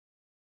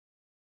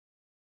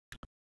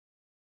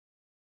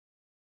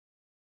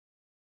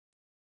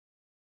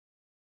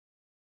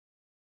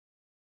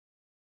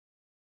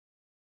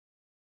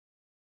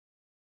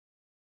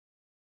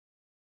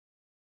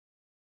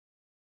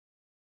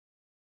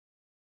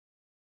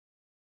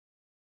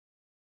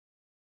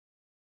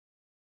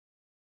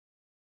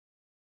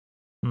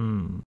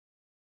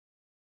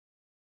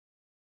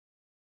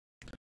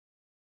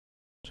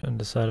Trying to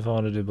decide if I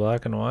want to do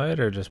black and white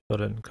or just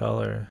put it in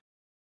color.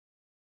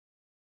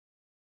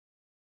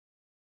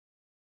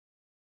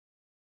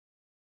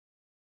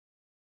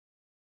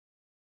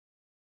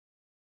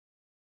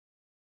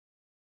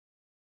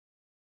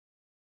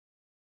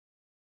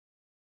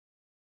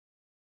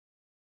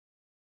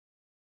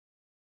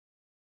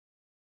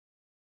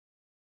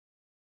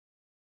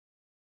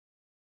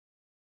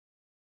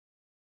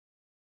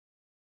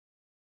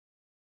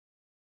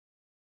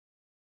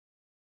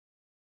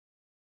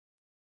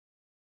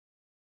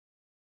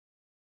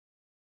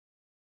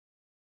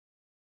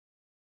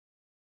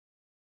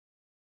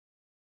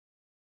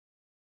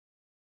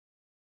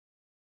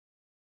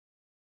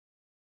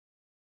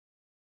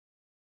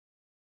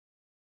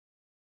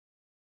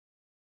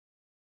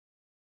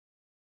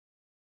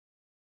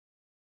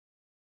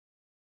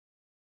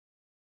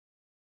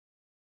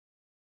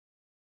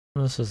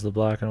 This is the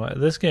black and white.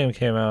 This game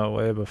came out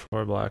way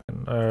before black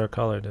and or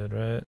color did,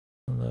 right?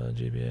 On the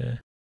GBA.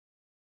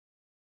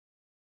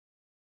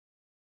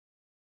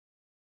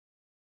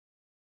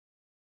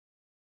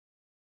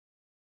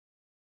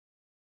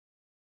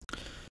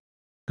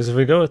 Because if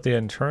we go with the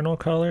internal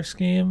color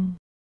scheme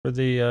for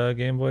the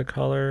Game Boy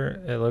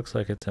Color, it looks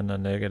like it's in a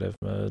negative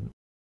mode.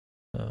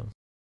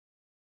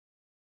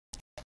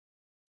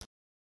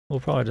 We'll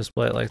probably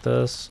display it like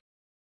this.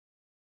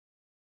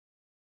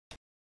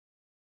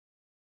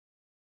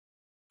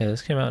 Yeah,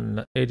 this came out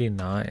in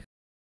 '89.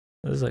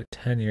 This is like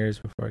 10 years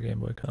before Game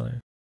Boy Color.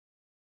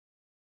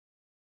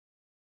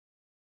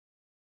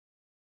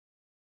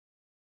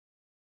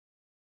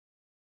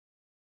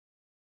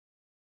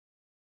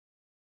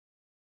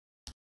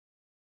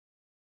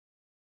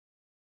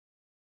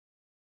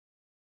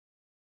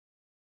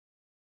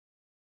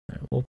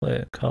 Alright, we'll play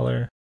it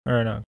color,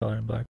 or not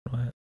color, black and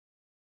white.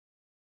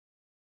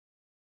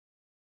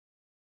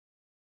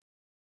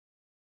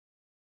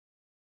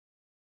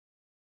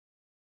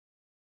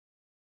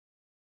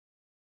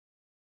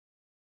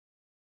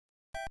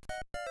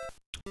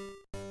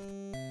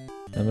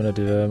 I'm gonna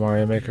do a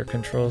Mario Maker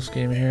control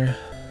scheme here.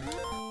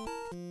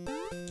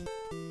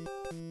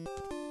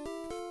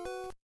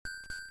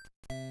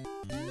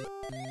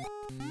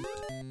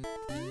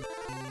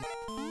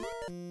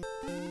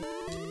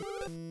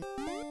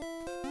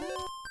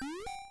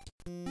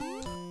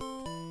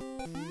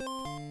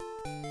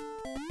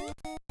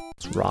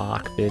 Let's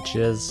rock,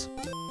 bitches.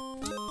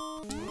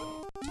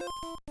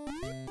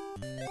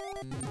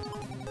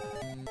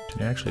 Can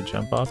you actually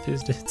jump off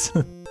these dudes?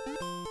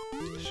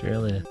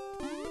 Surely.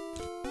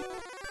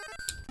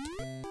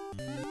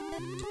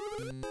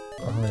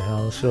 Holy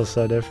hell, this feels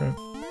so different.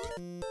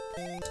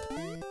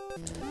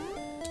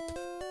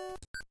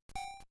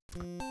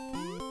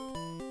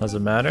 Does it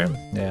matter?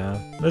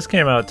 Yeah. This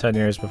came out 10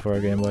 years before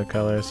Game Boy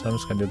Color, so I'm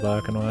just gonna do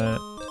black and white.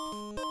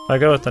 If I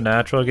go with the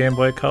natural Game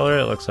Boy Color,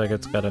 it looks like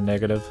it's got a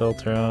negative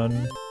filter on.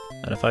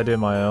 And if I do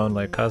my own,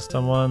 like,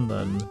 custom one,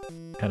 then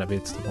it kinda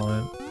beats the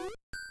point.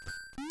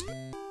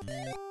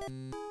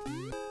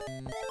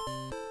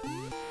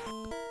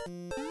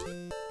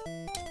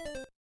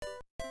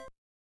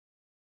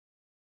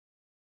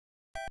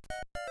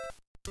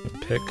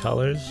 Pick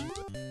colors.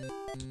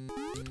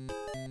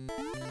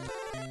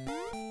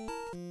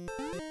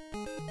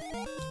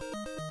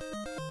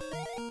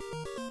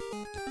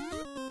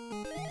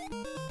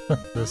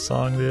 This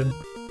song, dude.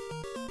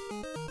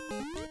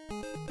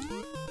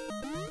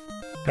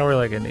 How we're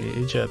like in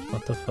Egypt,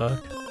 what the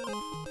fuck?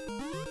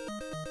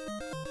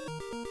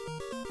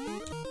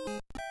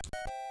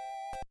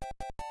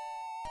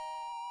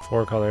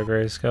 Four color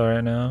grayscale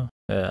right now?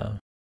 Yeah.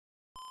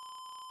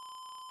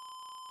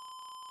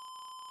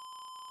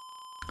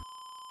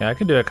 Yeah, I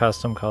could do a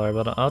custom color,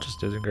 but I'll just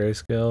do the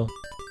grayscale.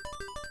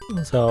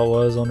 That's how it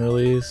was on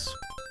release.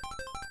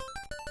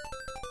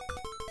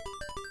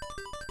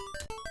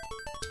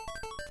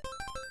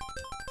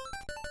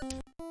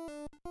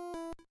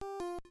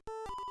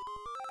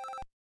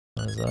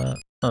 What is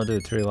that? Oh,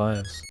 dude, 3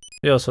 lives.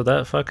 Yo, so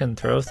that fucking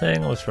throw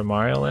thing was for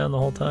Mario Land the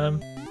whole time?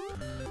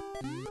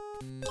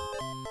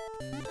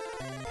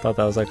 Thought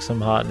that was like some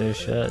hot new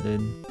shit,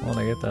 dude. I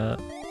wanna get that.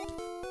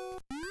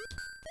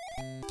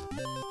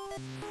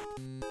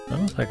 I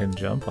don't know if I can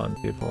jump on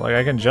people. Like,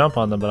 I can jump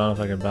on them, but I don't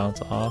know if I can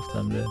bounce off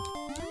them, dude.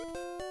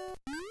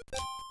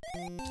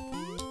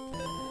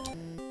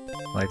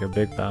 Like a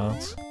big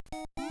bounce.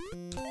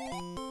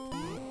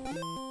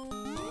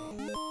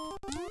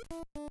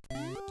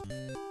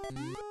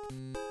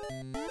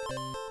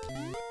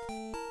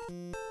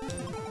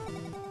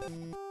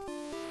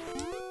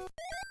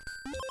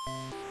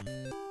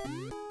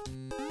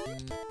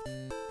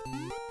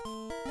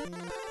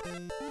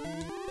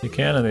 You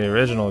can in the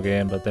original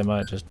game, but they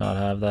might just not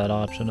have that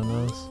option in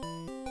this.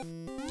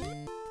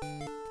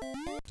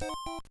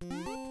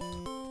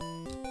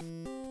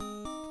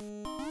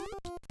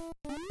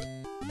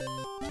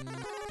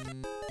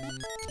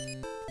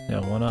 Yeah,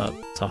 1 up.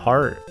 It's a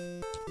heart.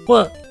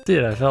 What?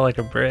 Dude, I felt like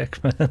a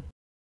brick, man.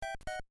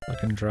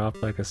 Fucking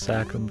dropped like a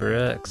sack of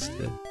bricks,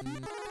 dude.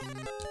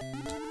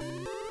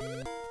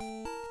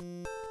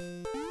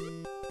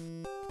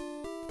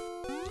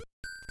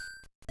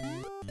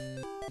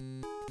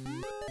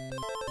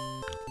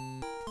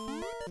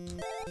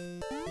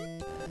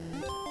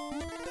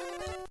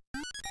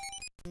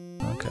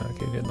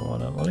 keep getting the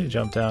one up. Let me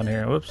jump down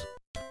here. Whoops.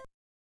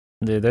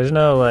 Dude, there's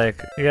no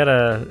like, you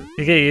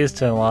get used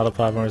to a lot of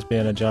platforms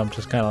being a jump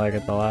just kind of like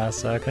at the last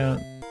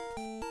second.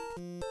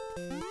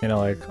 You know,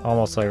 like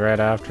almost like right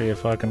after you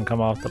fucking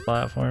come off the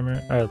platform.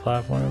 But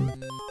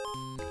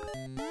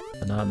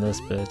not in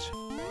this bitch.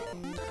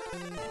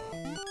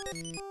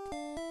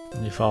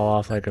 You fall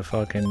off like a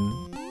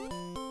fucking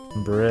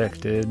brick,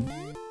 dude.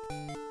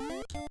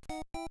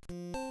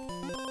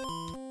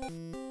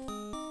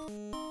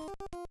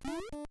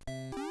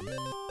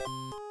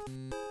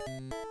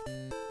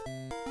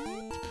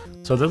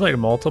 So there's like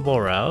multiple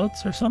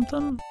routes or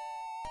something?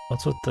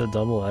 What's with the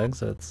double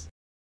exits?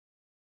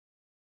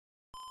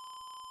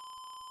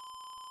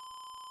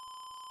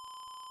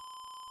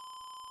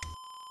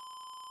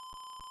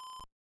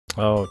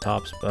 Oh,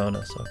 tops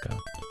bonus, okay.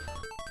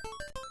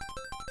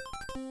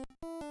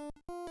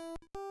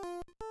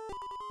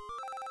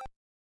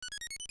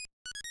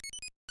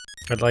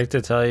 I'd like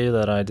to tell you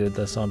that I did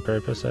this on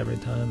purpose every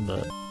time,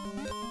 but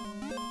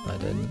I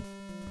didn't.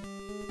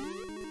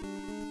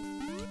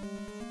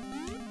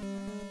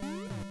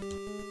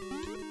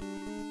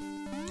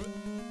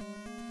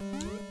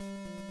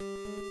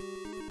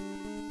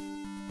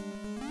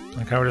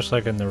 Like how we're just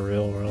like in the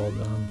real world,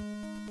 man.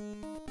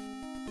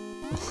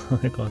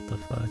 Like what the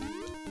fuck?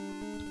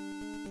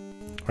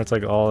 Or it's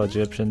like all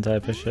Egyptian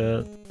type of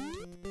shit.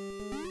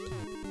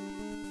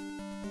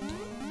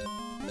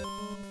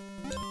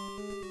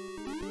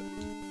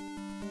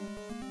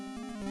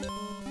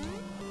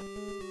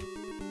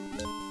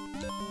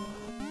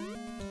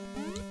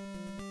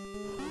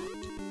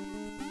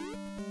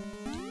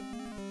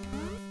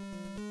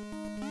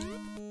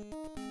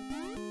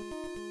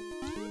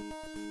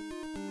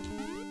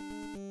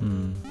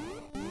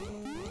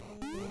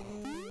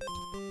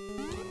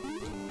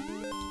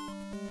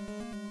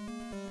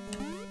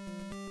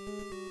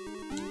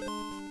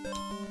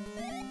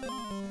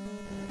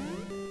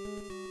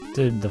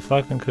 Dude, the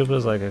fucking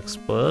Koopas like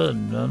explode,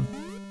 man.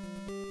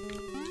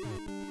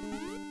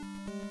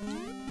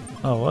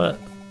 Oh, what?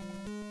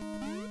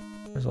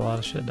 There's a lot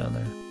of shit down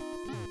there.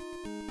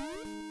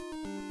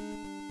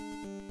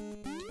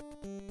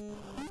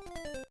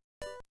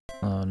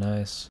 Oh,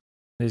 nice.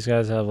 These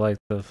guys have like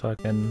the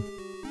fucking...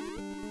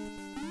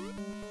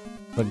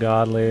 the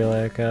godly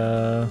like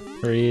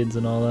reeds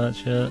and all that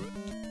shit.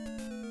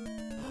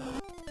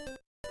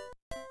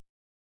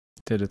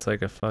 Dude, it's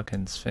like a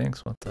fucking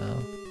sphinx, what the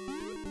hell?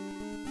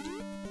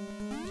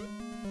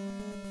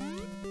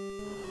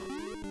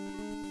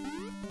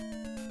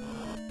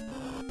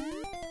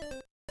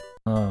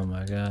 Oh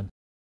my god.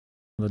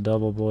 The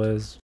double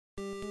boys.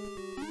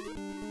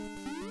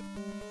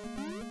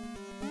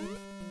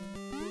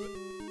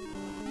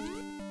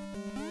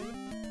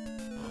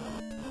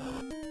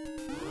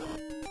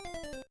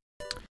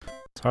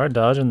 It's hard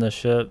dodging this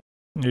shit.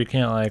 You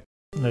can't like,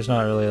 there's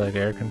not really like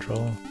air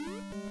control.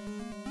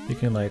 You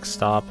can like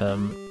stop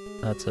him.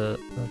 That's it.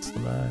 That's the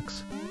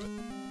max.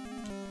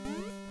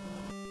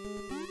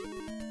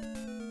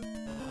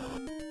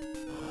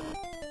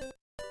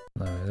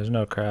 No, there's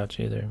no crouch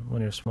either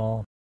when you're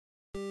small.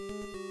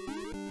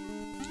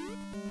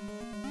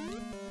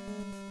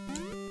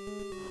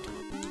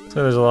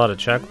 So there's a lot of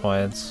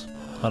checkpoints.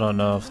 I don't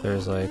know if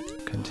there's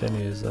like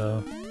continues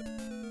though.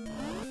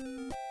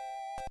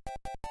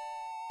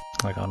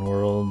 Like on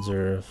worlds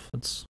or if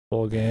it's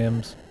full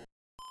games.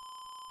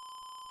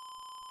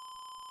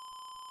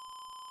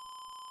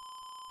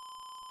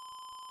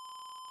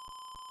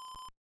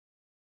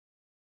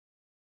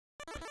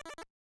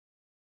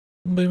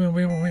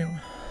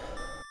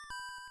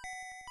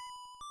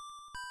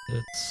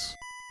 It's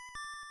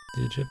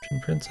the Egyptian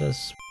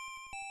princess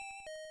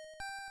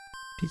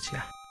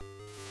Peachia.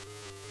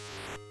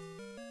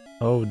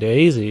 Oh,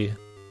 Daisy.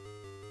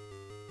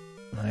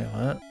 Wait,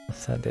 what?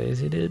 Is that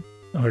Daisy, dude?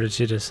 Or did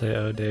she just say,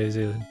 oh,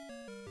 Daisy?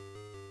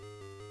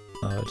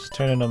 Oh, just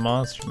turn into a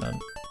monster, man.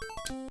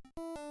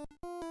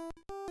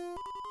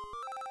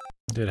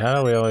 Dude,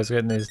 how are we always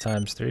getting these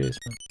times 3s,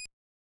 man?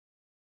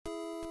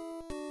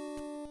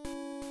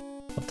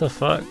 What the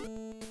fuck?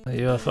 A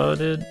UFO,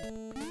 dude?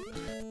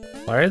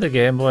 Why are the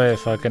Game Boy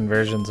fucking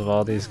versions of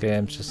all these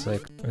games just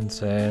like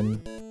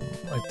insane?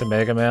 Like the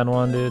Mega Man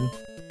one, dude.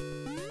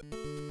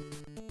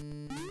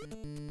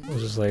 It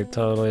was just like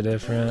totally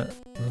different.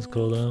 That's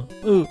cool though.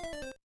 Ooh!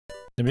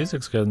 The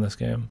music's good in this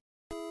game.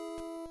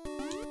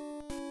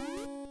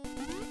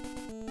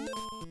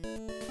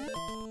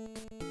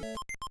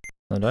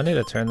 Oh, do I need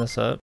to turn this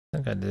up? I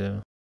think I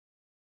do.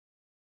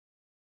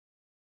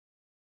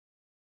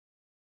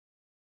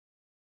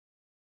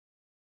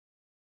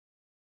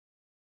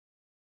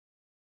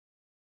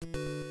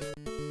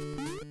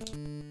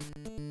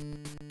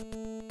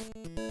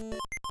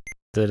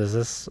 Dude, is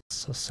this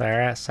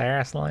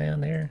Saras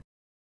Lion here?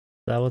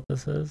 Is that what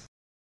this is?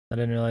 I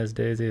didn't realize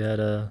Daisy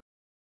had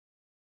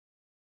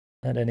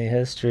any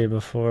history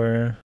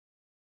before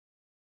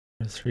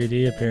her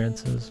 3D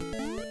appearances.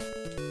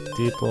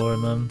 Deep lore,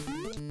 man.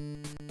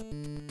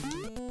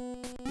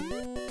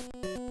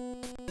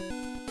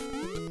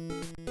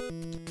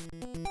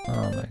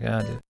 Oh my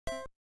god, dude.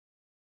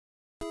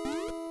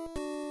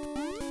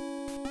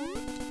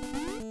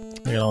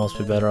 You'd almost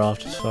be better off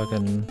just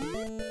fucking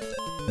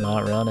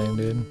not running,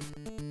 dude.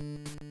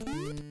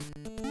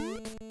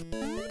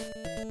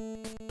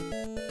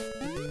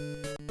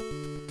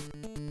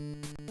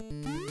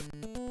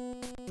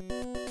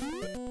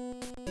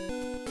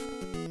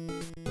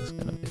 It's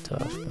gonna be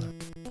tough, but...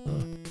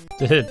 Oh.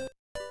 Dude!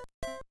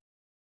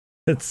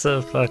 It's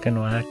so fucking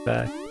whack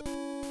back.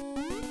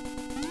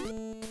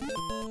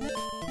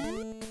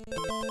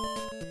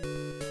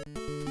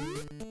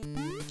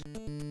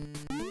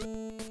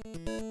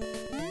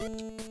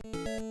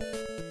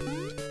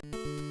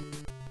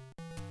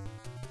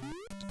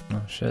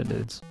 Oh shit,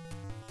 dudes.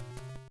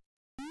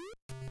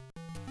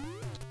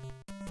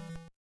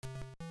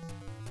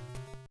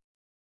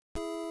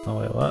 Oh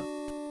wait, what?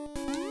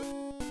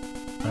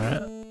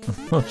 Alright.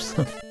 Whoops.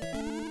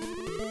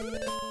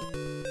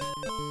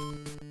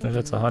 If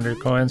it's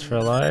 100 coins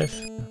for life?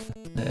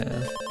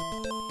 Yeah.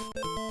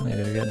 I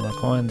need to get my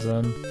coins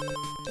then.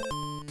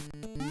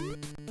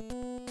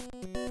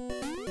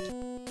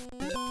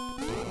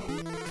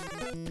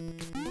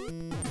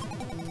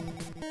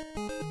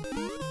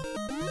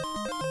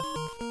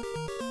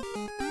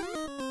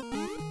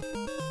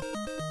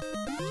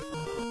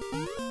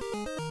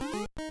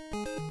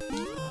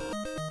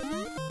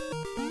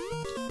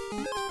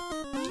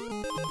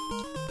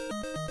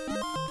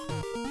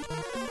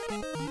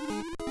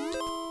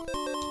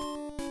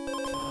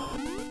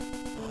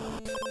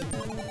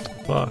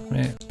 Fuck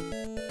me.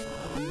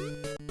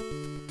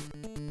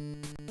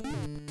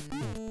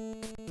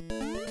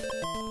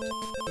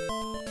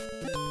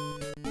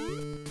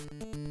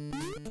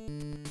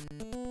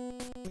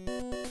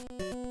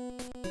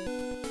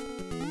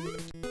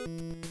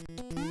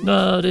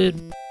 No, dude.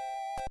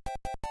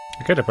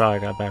 I could have probably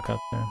got back up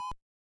there.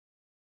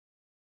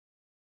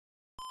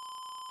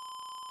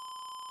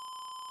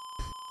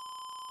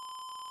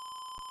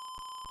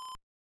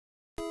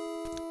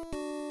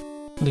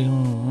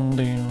 Ding,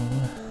 ding.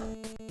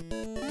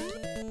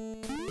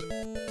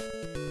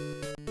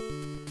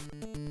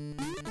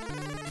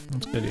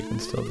 That's good, you can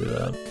still do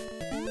that.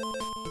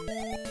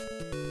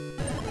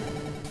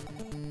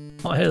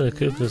 Oh hey, the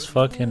Koopa's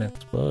fucking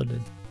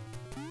exploded.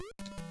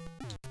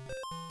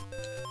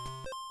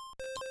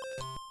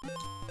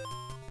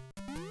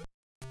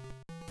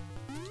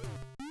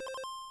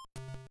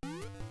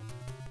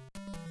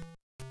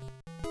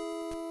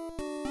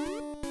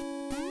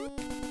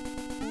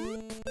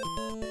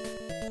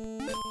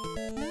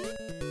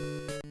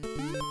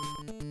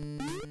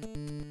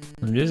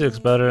 The music's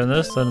better in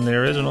this than in the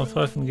original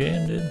fucking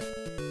game, dude.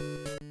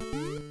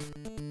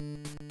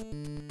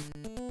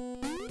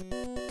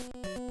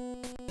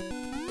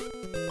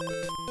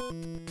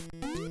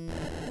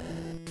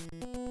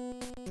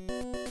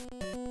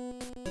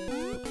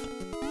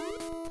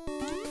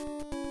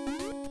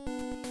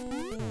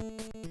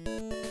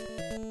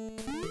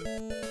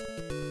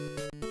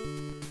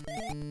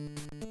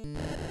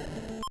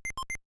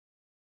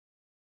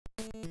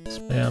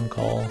 Spam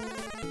call.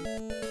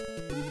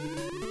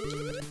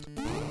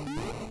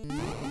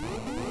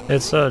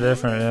 It's so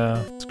different,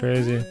 yeah. It's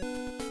crazy.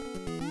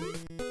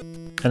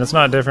 And it's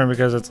not different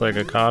because it's like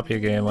a copy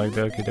game like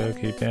Doki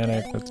Doki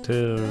Panic with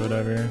 2 or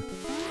whatever.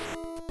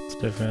 It's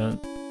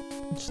different.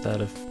 Just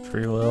out of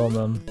free will in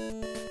them.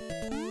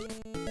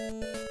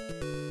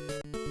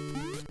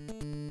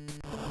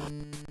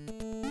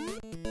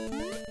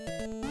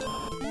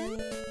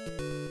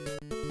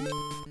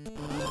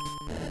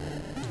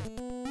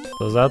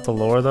 So is that the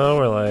lore though,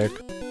 or like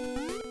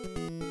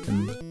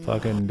in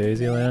fucking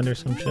Daisyland or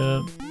some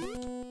shit?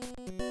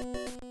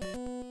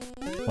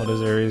 What is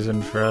the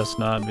reason for us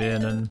not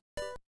being in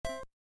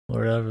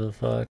wherever the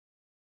fuck?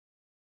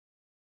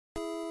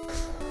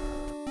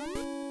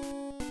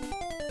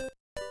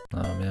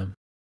 Oh man,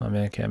 my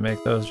man can't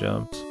make those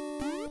jumps.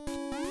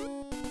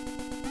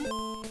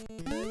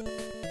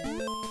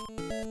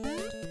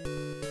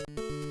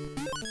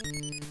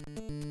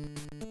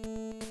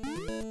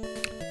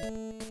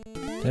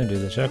 Damn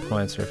dude, the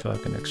checkpoints are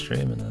fucking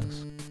extreme in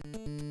this.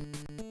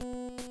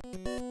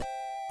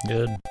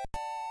 Good.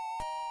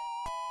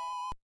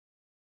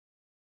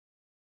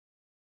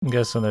 I'm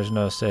guessing there's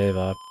no save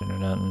option or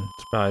nothing.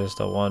 It's probably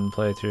just a one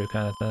playthrough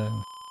kind of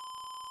thing.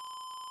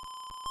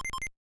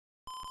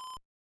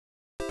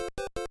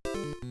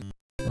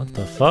 What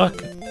the fuck?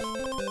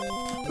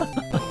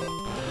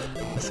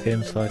 This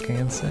game's fucking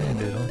insane,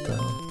 dude. What the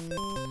hell?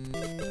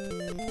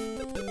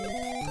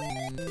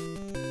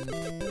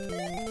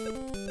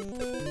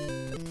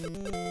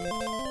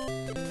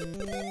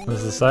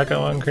 Was the second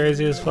one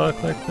crazy as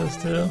fuck like this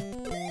too?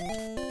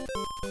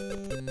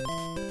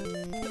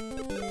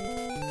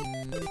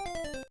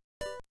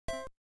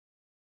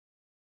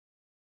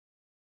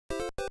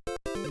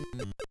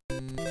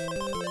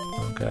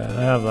 Okay,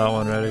 I have that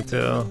one ready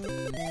too.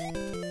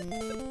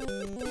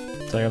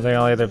 So I think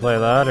I'll either play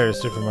that or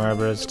Super Mario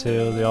Bros.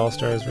 2, the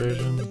All-Stars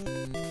version.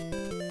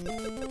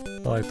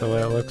 I like the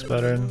way it looks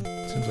better and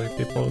seems like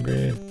people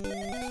agree.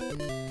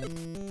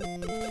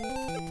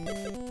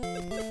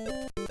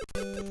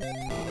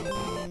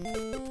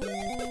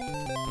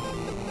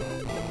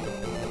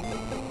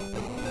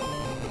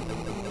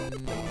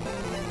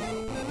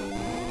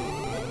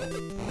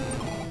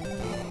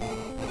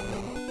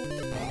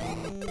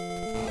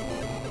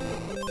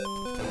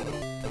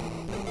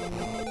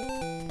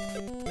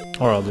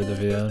 Or I'll do the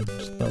VO,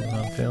 just that's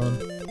how I'm feeling.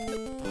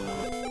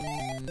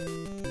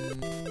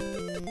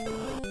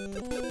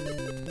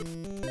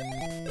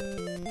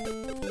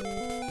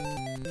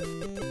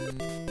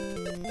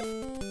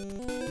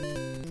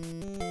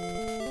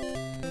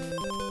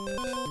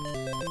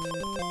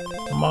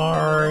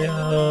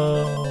 Mario!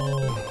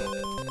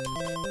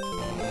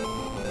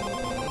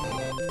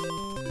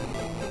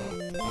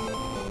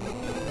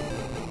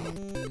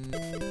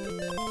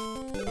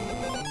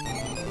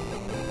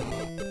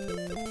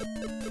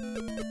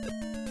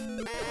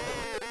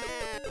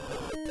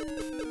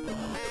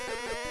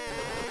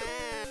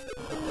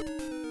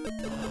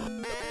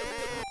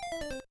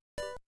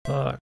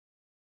 Fuck.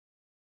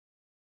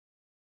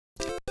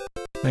 I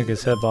think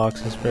his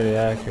hitbox is pretty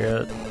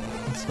accurate.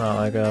 It's not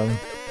like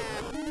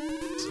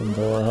some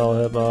bullet hell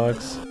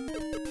hitbox.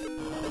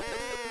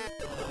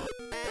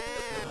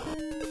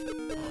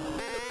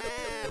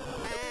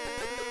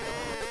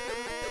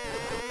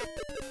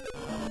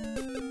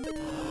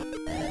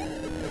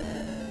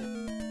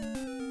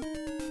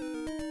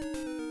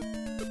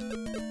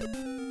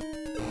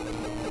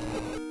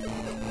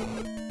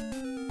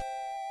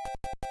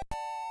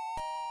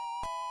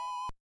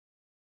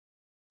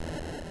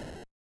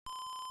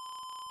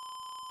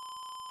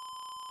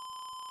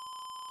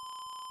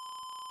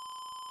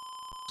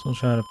 So I'm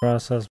trying to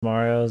process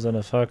Mario's in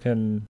a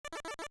fucking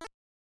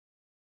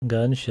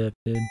gunship,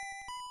 dude.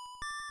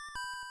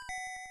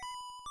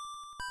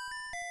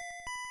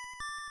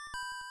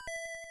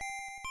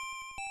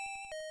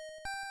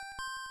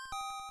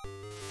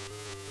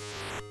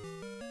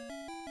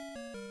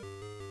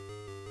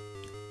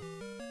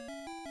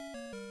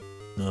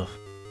 Ugh.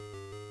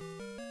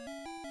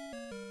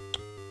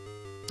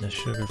 The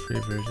sugar-free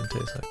version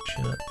tastes like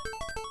shit.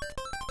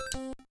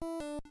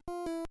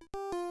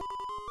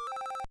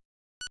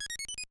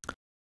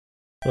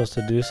 Supposed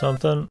to do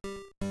something?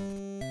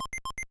 I'm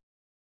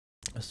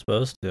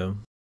supposed to.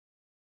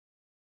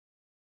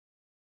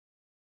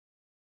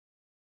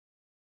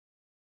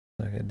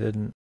 Like I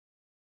didn't.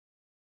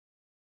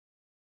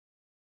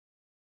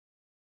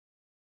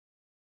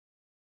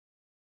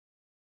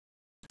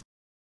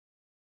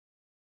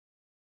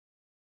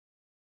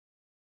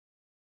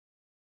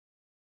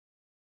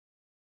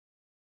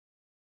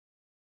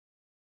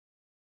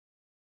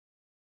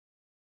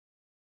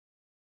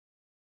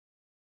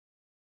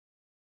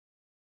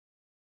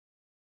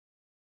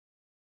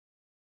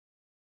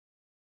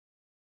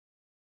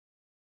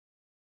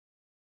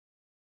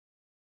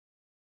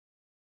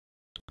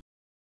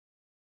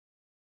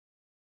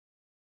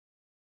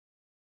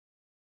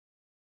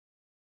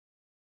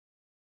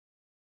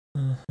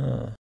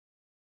 Uh-huh.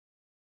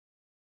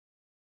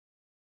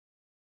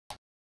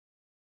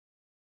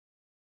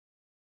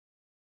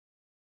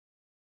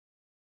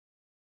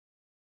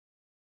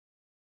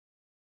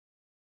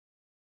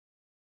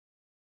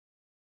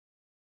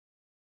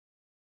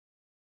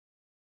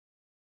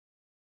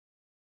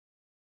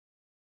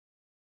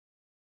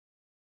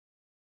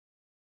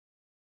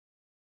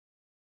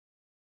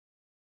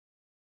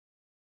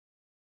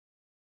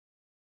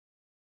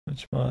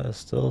 Which bot is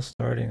still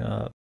starting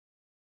up.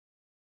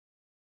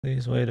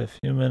 Please wait a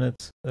few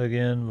minutes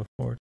again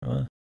before.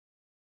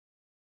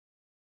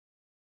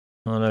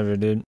 Whatever,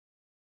 dude.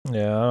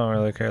 Yeah, I don't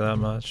really care that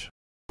much.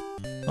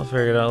 I'll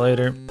figure it out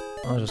later.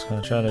 I'm just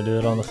gonna try to do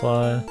it on the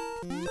fly.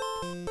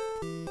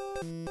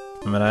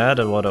 I mean, I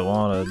added what it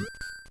wanted.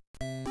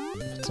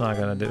 If it's not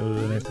gonna do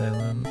anything,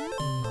 then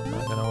I'm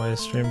not gonna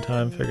waste stream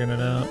time figuring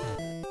it out.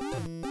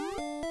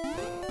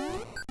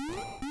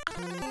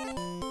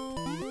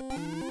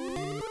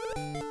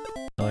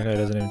 I like how he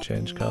doesn't even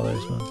change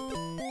colors, man.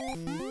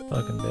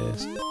 Fucking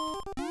based.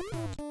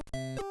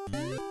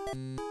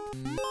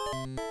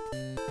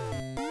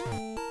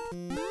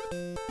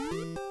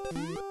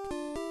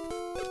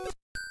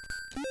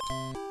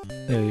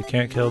 Yeah, you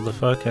can't kill the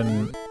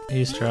fucking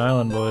Easter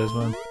Island boys,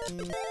 man.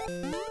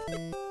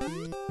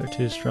 They're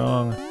too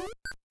strong.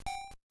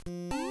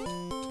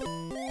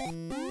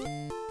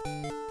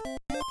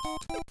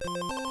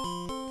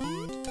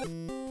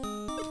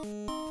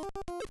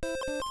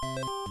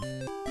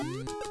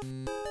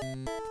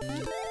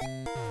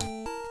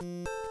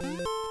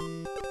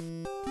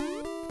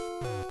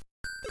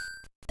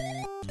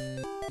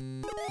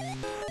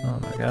 Oh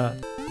my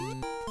god.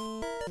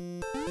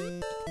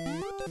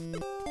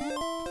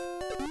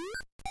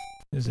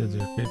 These dudes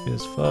are creepy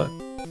as fuck.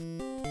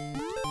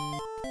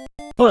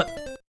 What?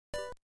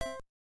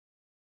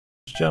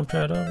 Just jumped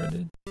right over,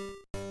 dude.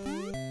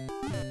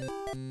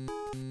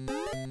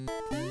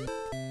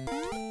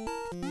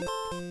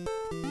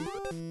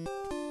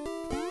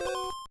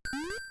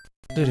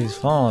 Dude, he's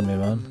following me,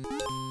 man.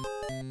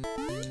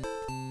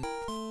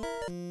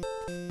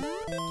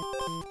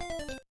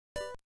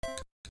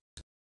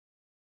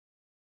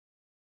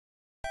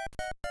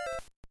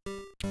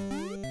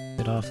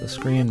 Get off the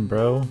screen,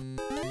 bro.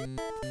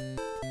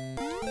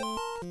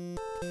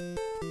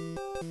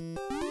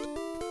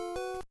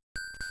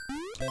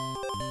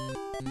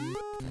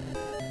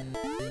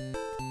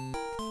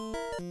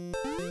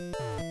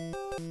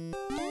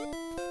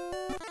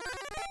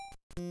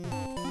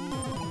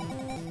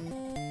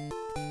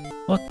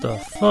 What the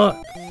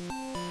fuck?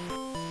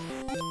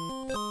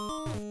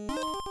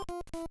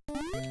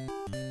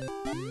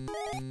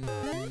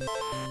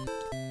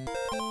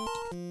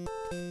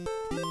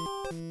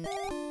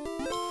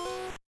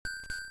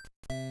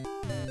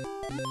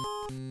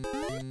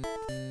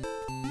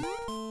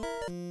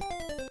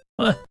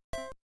 What?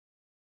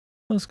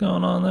 What's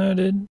going on there,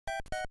 dude?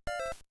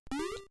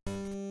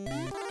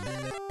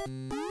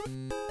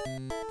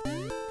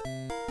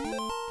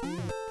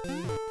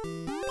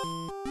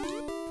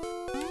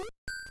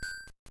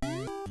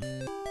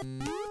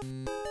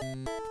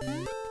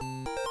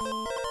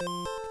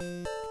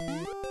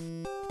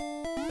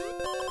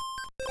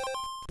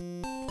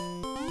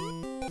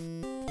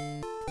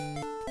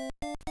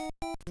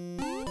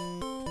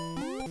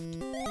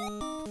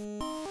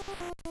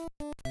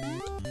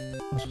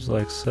 This was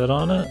like sit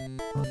on it?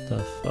 What the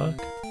fuck?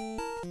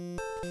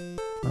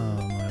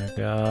 Oh my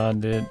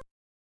god, dude.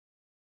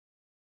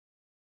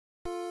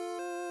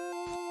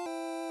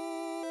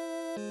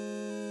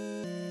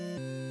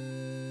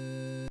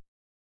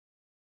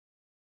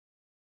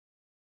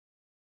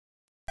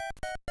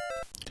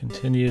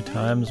 Continue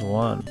 ×1.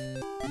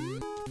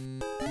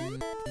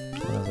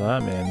 What does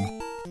that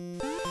mean?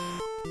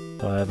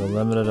 Do I have a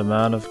limited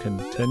amount of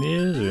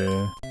continues,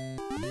 or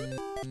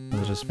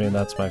does it just mean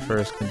that's my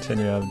first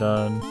continue I've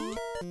done?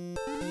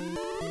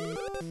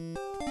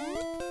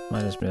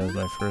 Might just mean that's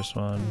my first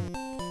one.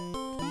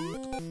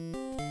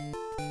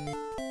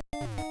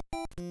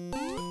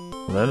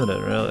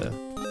 Limited, really?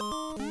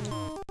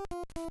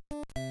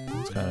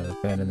 That's kind of a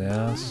pain in the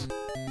ass.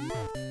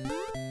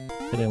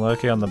 Getting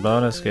lucky on the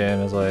bonus game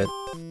is like...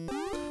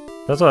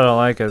 That's what I don't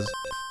like, is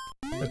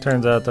it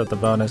turns out that the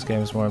bonus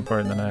game is more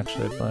important than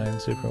actually playing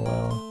super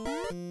well.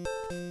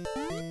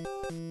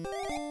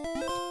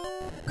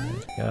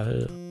 Got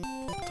hit.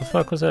 What the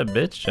fuck was that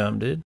bitch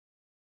jump, dude?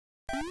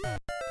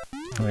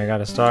 I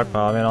got a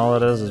stockpile. I mean, all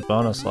it is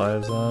bonus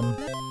lives then.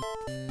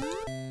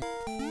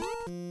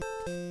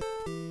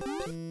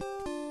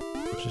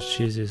 Which is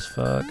cheesy as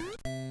fuck.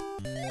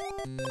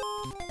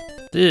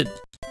 Dude!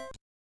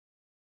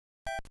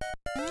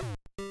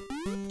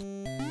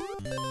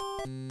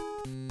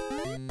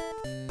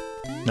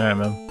 Alright,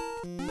 man.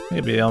 I think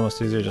it'd be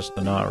almost easier just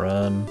to not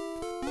run.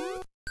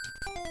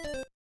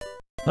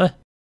 What?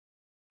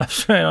 I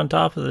was right on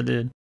top of the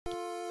dude.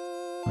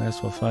 I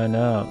guess we'll find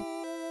out.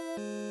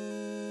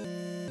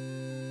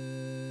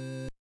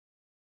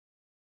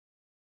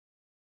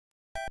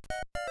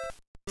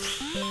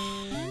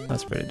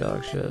 That's pretty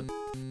dog shit.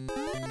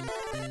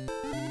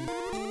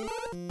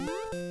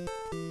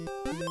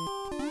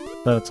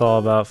 But it's all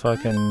about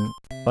fucking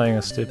playing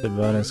a stupid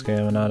bonus game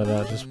and not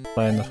about just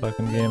playing the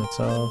fucking game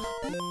itself.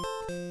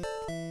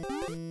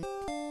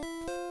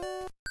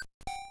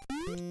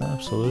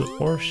 Absolute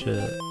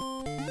horseshit.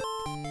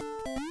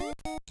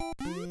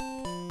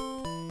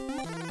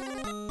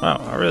 Wow,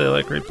 I really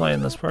like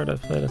replaying this part.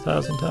 I've played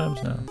 1,000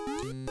 times now.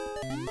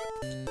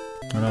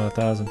 Or not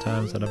 1,000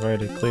 times that I've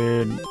already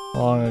cleared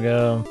long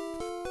ago.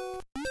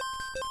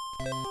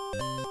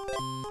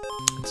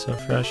 It's so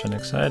fresh and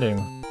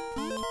exciting.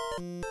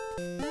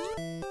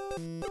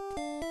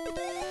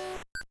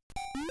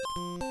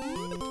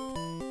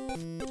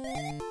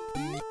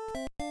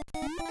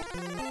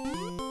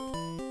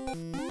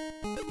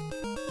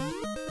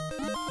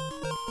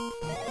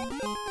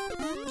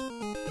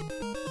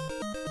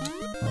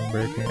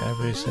 Breaking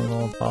every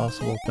single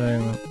possible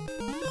thing.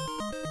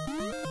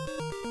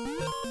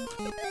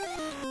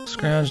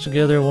 Scrounge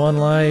together one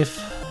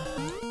life.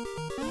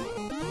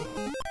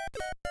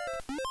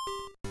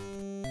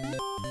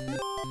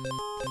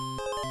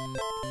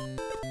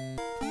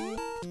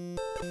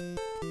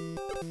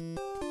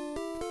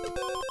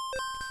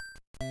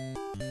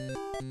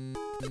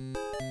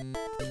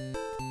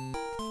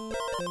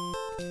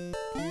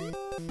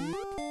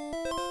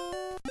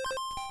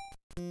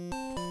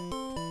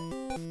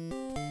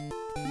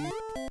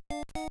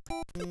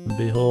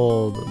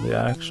 Behold the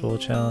actual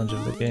challenge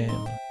of the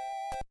game.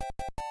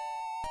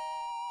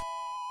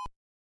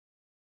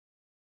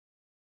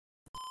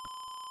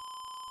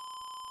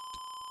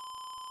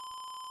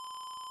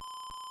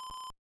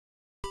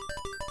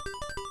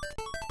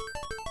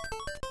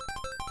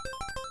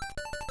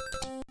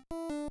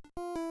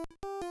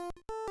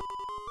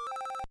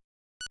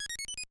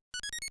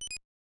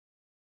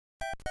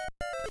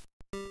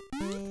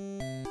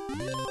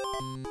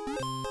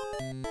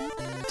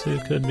 Two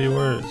could be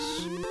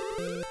worse.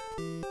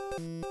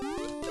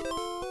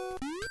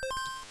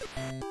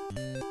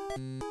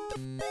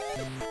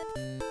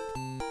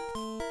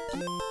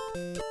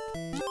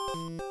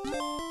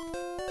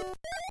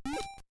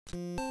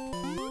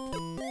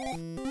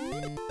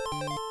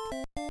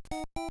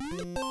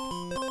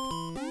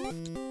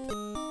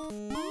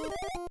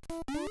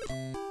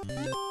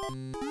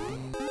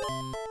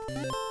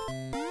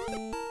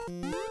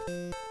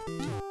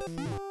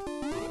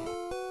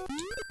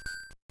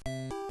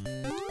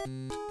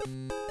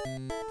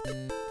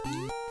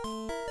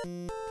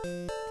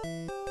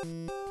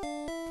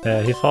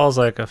 Yeah, he falls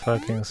like a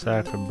fucking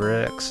sack of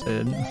bricks,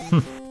 dude.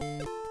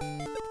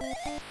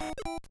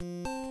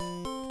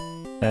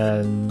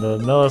 And the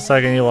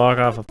millisecond you walk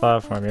off a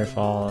platform, you're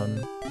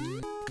falling.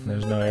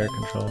 There's no air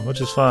control,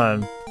 which is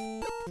fun.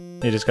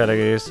 You just gotta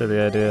get used to the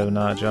idea of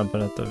not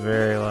jumping at the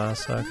very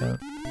last second.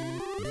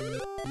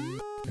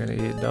 You're gonna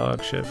eat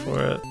dog shit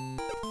for it.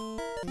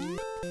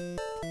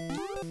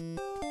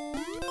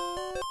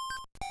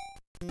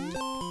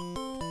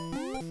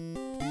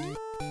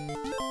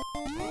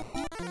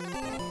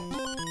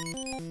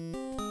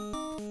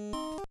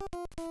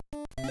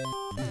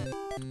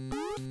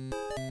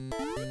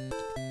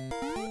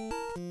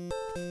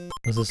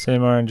 It's the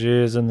same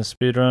RNG as in the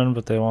speedrun,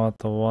 but they want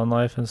the 1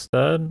 life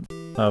instead?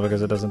 Oh,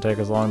 because it doesn't take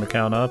as long to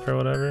count up or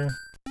whatever?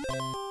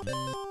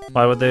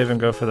 Why would they even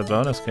go for the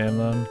bonus game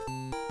then?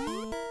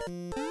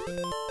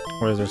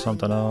 Or is there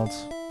something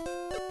else?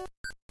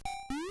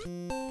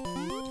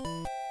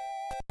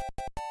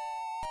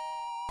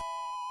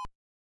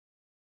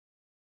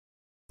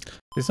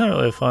 It's not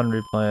really fun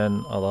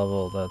replaying a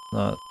level that's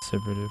not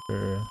super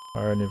duper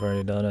hard and you've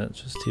already done it,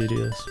 it's just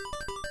tedious.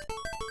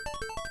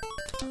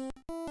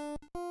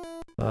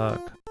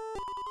 Fuck.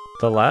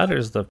 The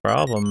ladder's the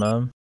problem,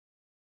 man.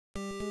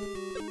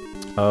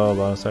 Oh,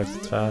 bonus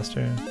exit's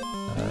faster.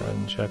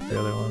 And check the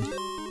other one.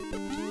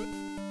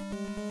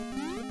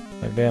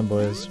 Like, damn,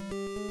 boys.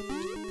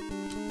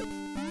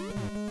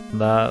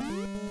 That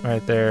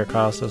right there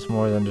cost us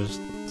more than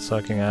just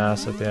sucking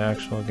ass at the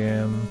actual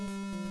game.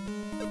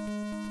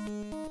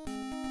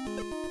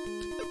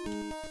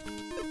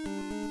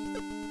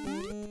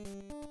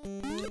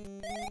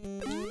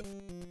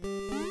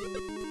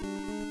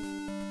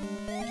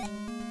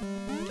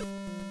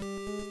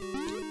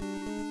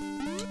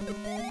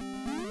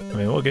 I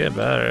mean, we'll get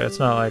better. It's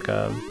not like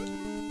a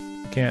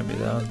can't be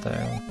done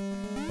thing,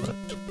 but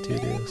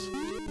tedious.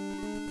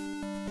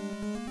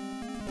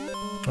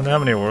 I wonder how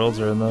many worlds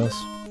are in this.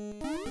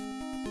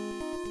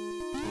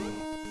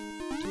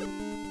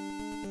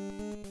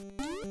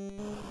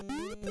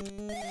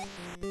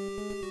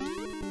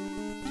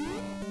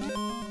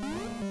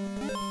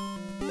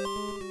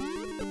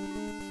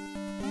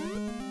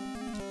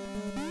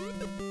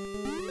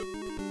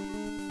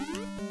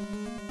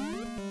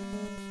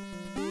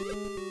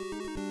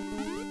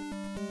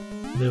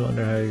 I do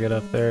wonder how you get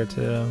up there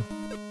too.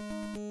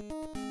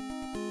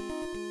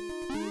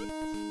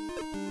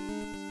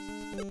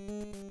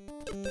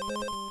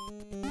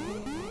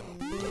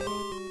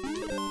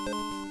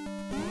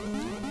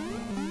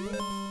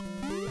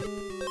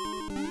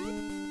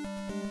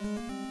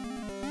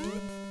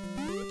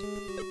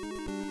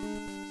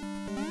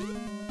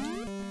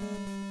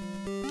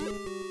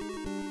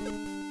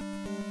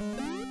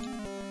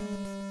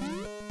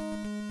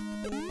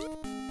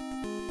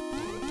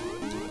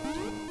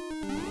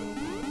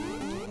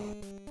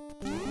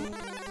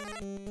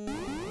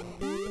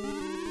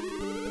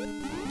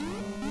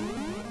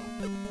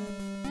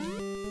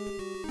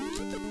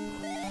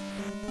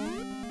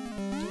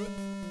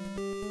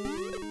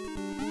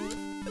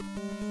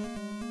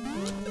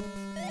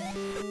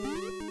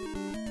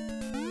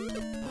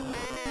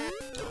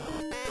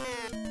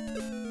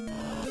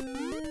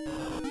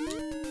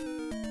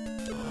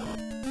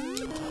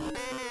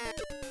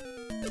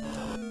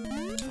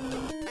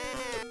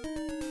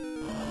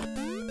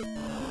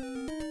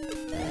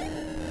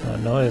 That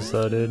noise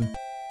though, dude.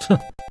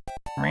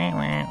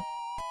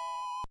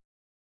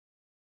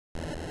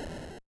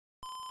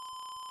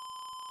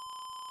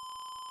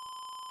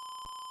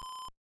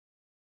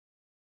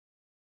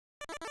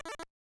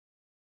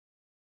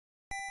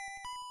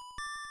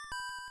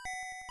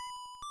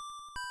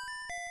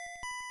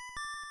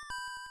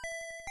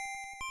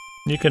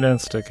 You can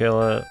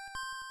insta-kill it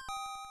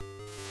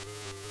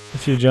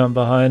if you jump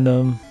behind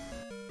him,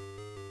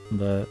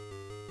 but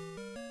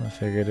I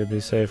figured it'd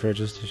be safer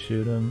just to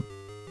shoot him.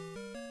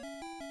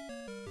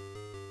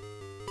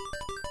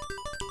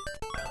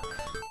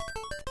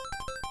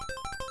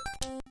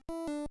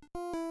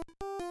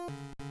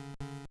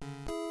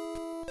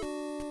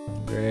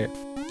 Great.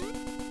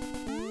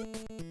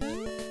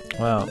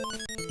 Wow,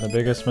 the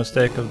biggest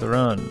mistake of the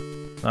run,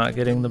 not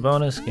getting the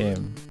bonus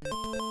game.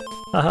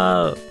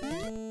 Haha!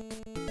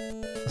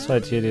 That's why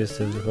tedious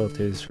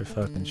difficulties for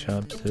fucking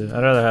chumps too.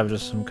 I'd rather have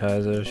just some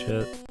Kaizo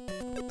shit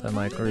than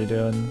like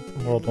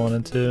redoing World 1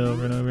 and 2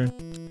 over and over.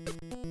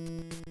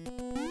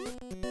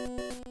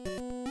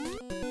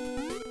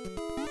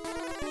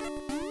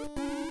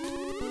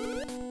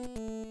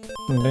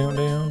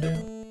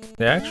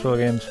 The actual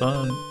game's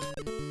fun.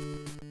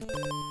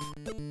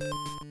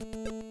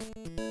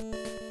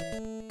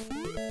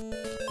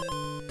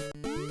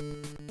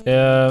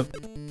 Yeah,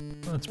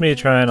 it's me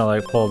trying to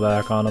like pull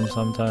back on them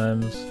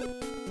sometimes.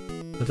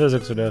 The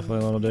physics are definitely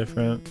a little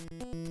different.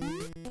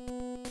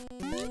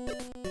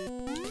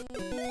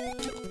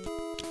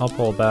 I'll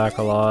pull back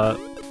a lot,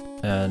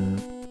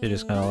 and you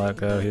just kind of let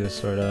go. He just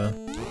sort of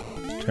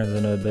turns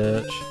into a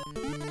bitch.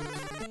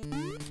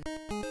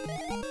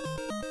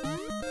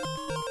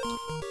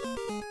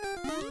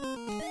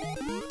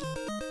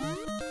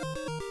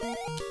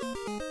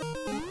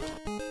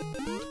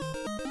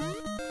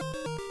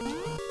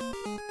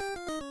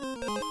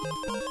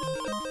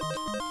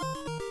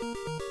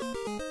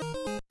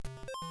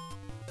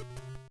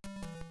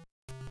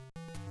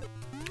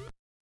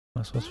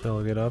 I supposed to be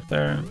able to get up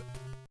there?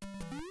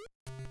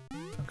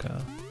 Okay.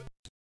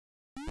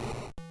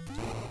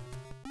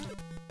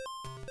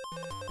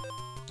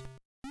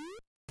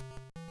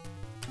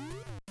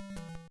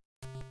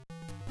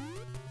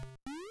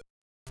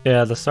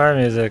 Yeah, the star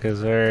music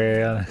is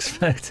very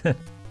unexpected.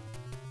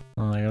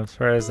 I'm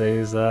surprised they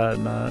use that,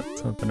 not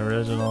something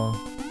original.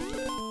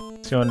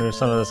 So you wonder if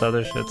some of this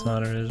other shit's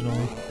not original.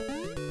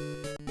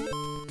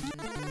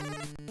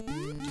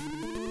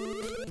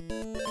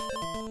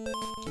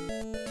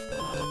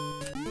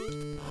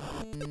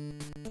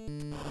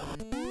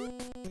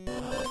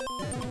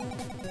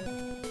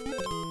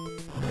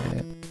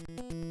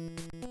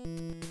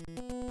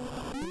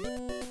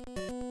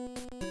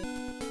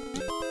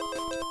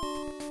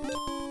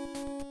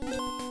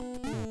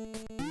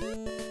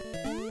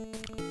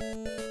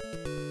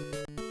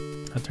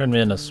 That turned me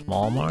into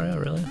small Mario,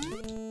 really? Just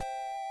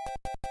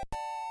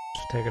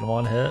taking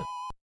one hit?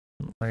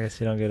 I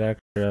guess you don't get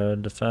extra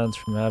defense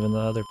from having the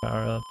other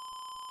power up.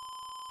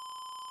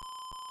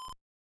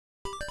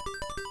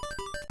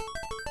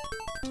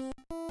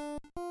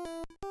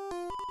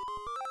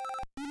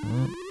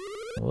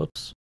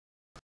 Whoops.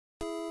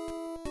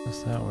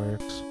 Guess that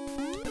works.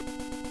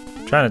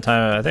 I'm trying to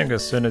time it. I think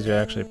as soon as you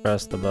actually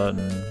press the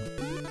button,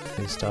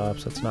 he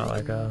stops. It's not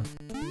like a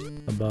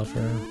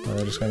buffer. Well,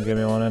 they're just gonna give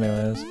me one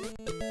anyways.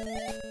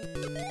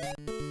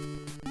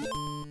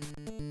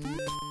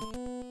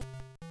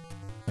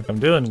 Like, I'm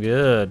doing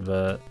good,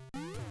 but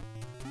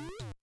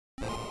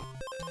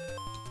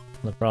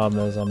the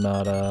problem is I'm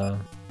not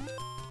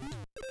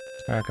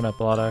racking up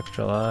a lot of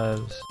extra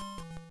lives.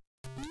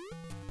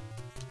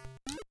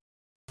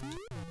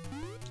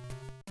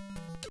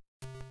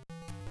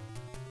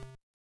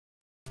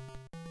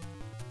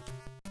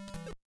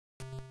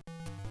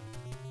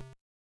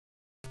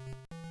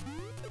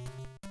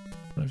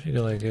 What if you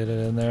could like get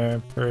it in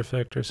there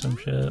perfect or some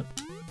shit?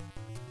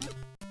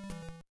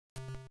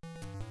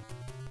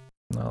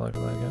 Not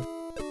looking like it.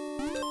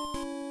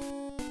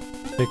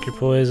 Pick your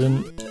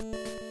poison.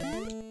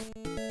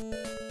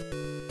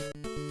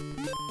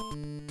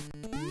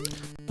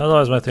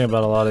 Otherwise, my thing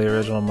about a lot of the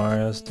original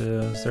Marios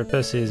too is they're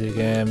piss easy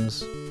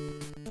games,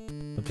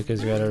 but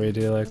because you gotta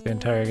redo like the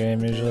entire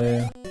game usually,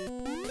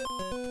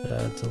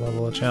 yeah, it's a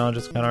level of challenge.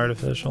 It's kind of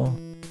artificial.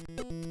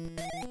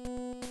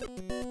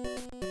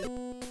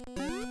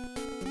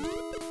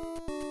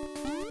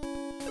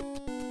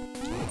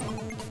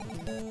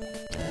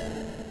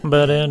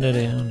 But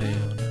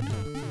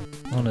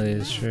one of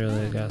these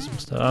surely got some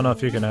stuff. I don't know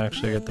if you can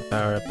actually get the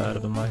power up out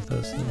of them like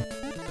this though.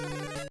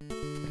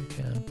 You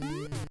can.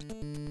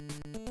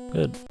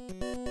 Good.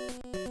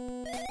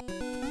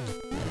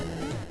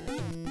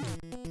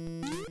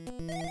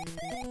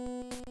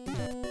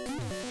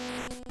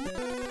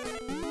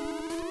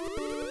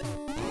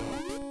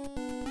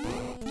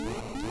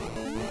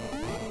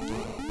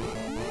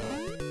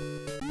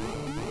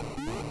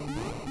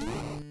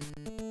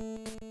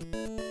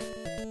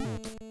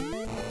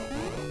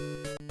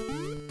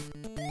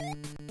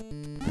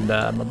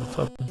 Die,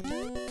 motherfucker.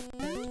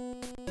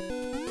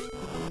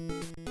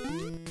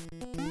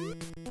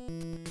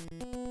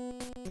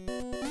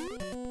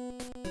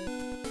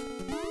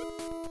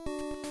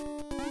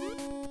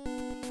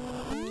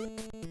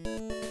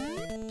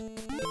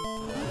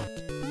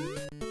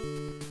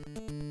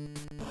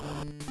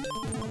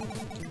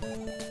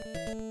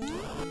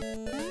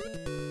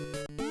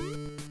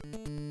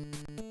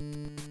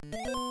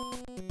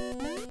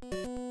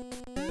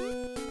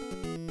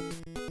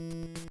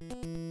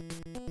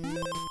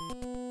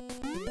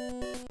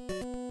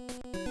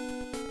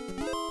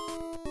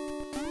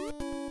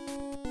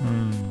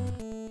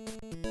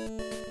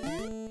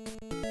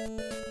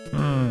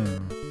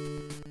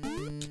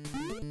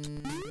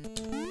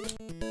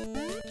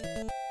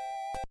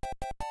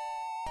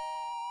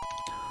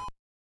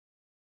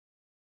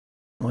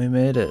 We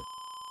made it.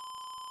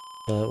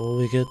 But will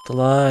we get the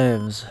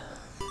lives?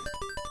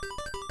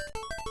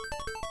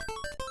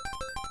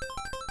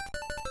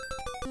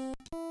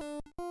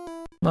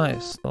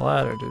 Nice, the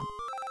ladder, dude.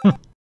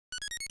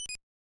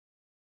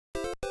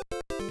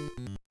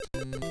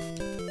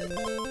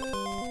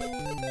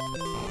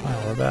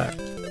 Wow, we're back.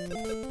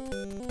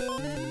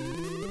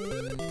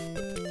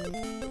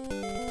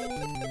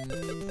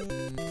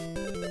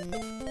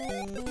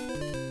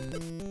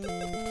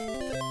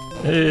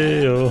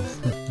 Hey yo.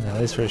 At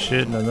least we're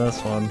shooting in this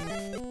one.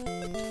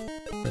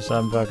 For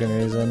some fucking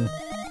reason.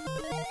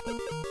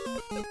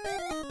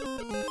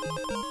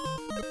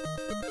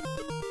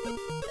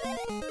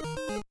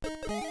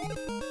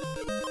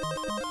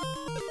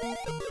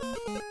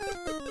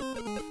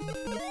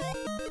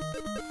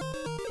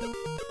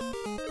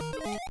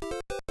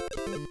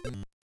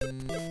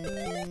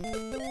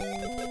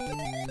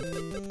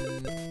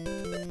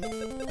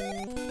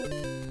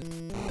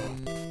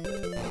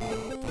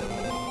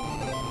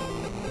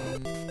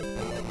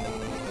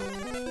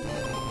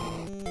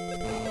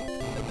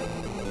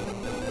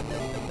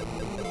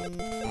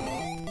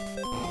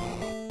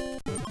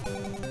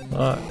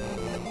 Fuck.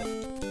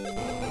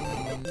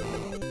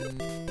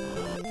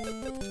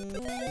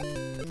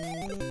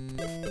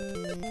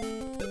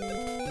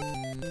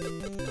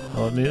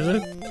 What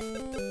music?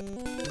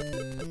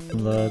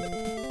 Like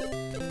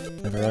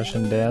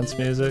Russian dance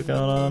music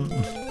going on?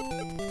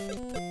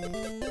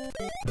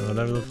 Or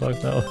whatever the fuck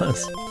that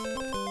was.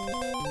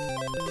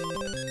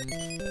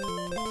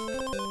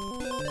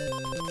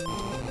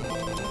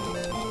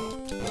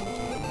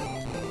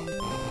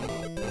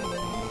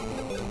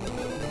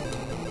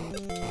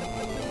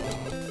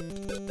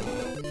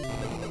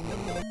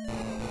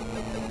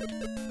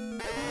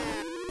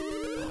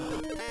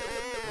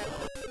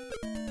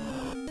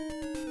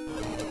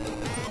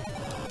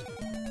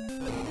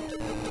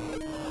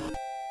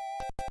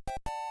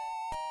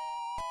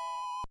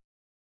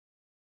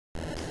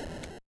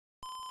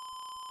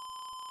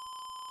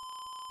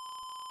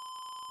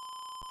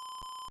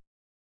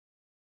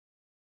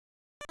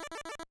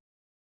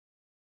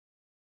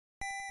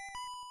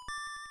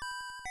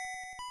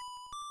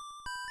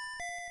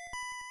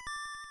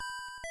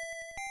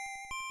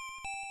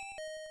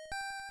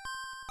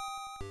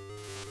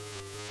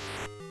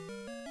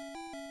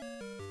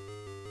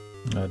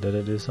 Oh, did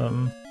it do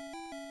something?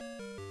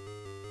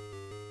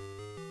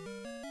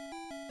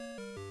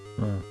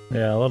 Oh,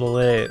 yeah, a little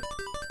late.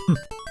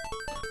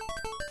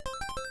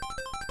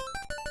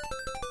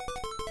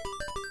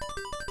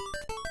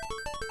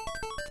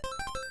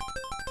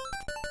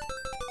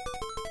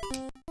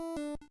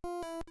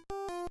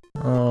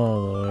 Oh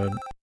lord.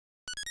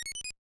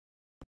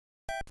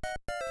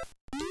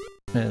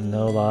 Man,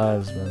 no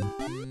lives, man.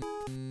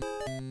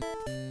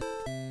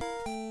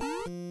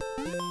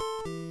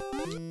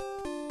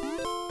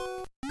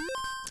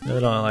 I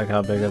really don't like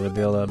how big of a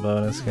deal that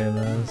bonus game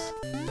is,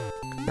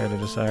 compared to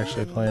just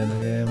actually playing the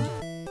game.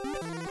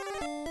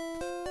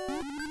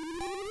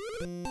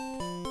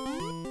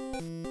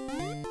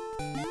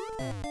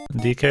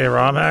 DK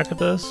ROM hack at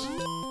this?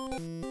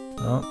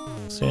 Well,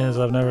 seeing as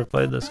I've never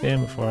played this game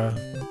before,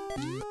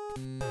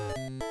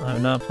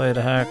 I've not played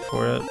a hack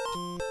for it.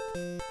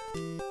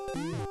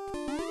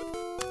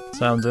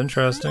 Sounds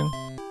interesting.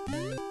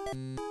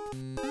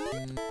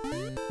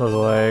 Was it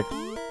like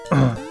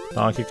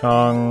Donkey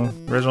Kong,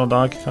 original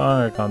Donkey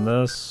Kong, like on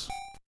this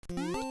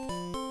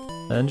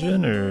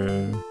engine, or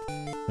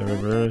the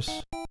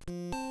reverse?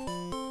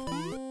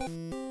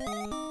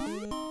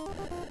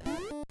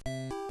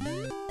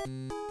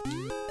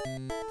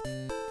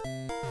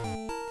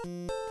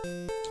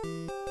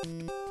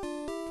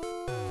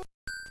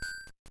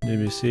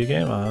 GBC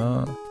game? I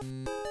don't know.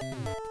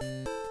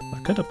 I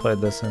could have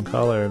played this in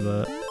color,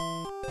 but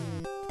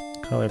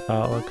color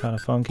palette looked kind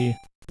of funky.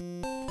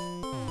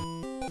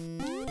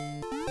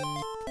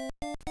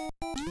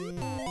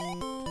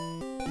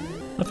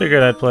 I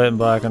figured I'd play it in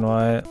black and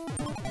white.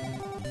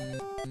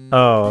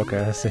 Oh, okay,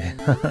 I see.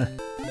 I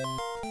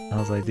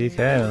was like, DK,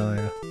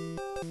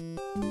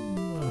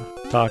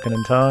 like, talking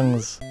in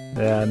tongues.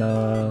 Yeah,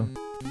 no.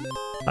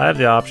 I have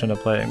the option to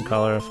play it in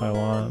color if I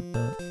want,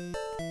 but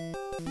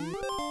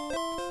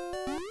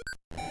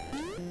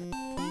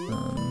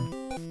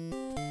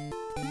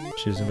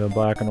choosing to go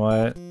black and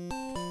white.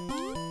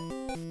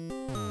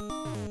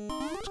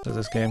 So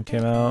this game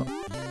came out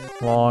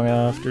long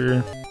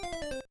after,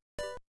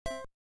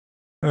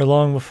 or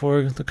long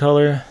before the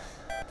color.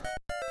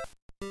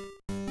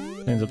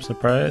 Cleans up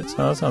surprise.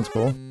 Oh, that sounds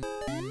cool.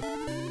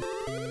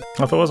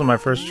 If it wasn't my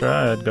first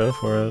try, I'd go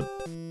for it.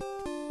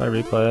 If I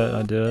replay it,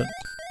 I'd do it.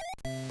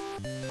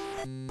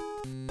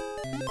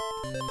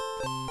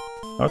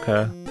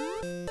 Okay.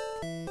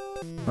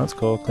 That's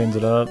cool, cleans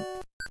it up.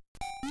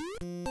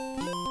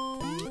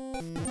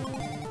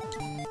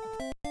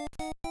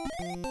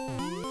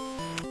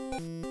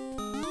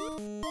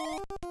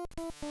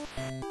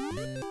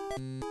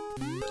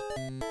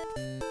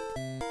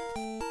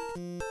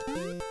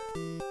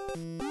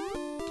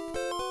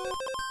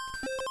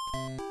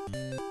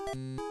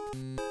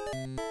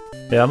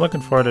 Yeah, I'm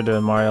looking forward to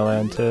doing Mario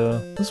Land too.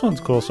 This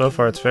one's cool so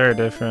far, it's very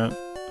different.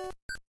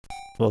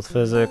 Both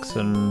physics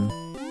and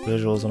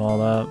visuals and all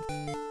that.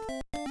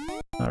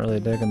 Not really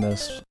digging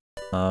this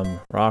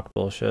rock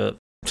bullshit.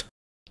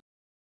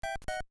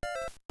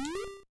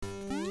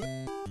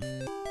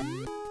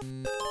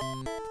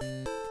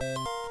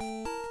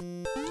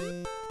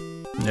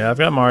 Yeah, I've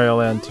got Mario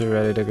Land 2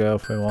 ready to go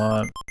if we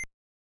want.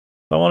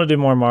 If I want to do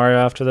more Mario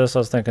after this, I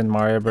was thinking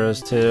Mario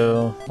Bros.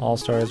 2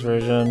 All-Stars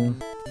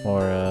version, or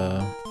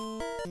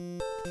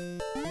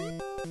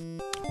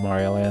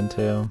Mario Land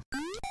 2.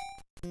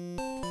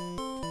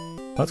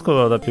 That's cool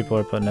though that people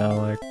are putting out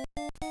like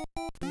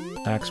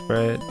back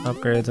sprite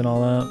upgrades and all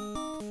that.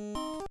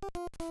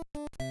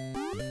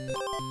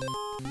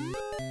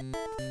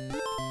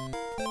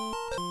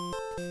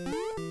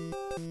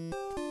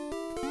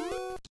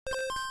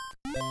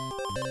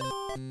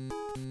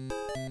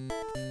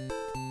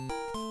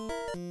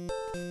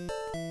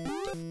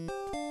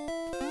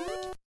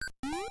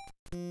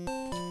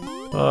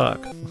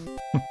 Fuck.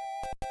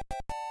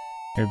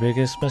 Your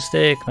biggest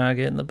mistake, not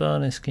getting the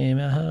bonus game,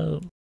 I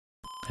hope.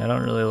 I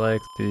don't really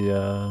like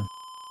the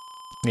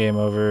game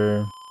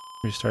over,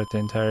 restart the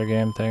entire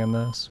game thing in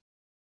this.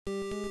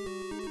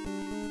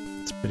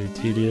 It's pretty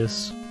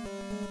tedious.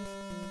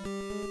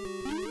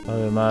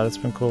 Other than that, it's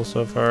been cool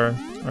so far,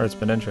 or it's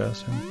been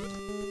interesting.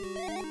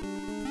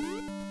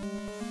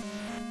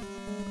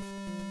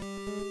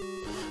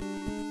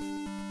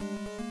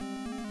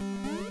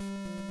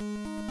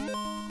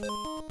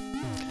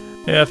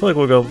 Yeah, I feel like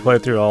we'll go play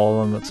through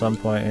all of them at some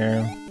point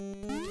here.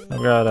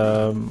 I've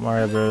got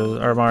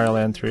Mario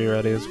Land 3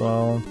 ready as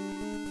well,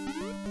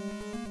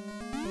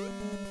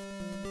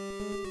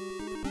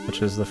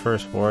 which is the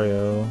first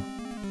Wario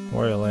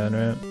Land,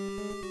 right?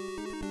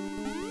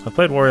 I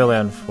played Wario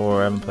Land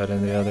 4, I haven't played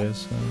any of the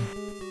others, so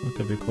it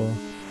could be cool.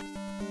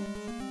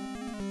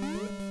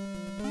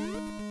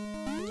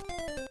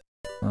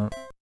 Oh,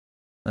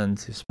 and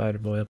see Spider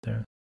Boy up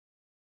there.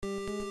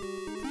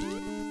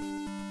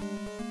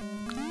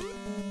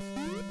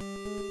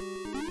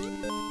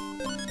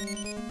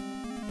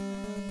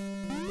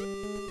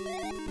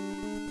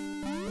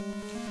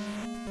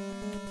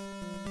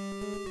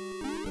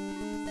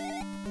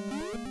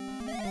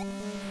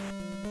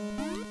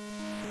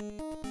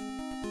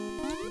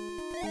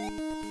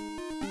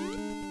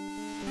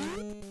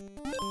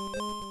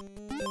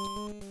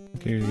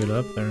 You can get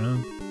up there, huh?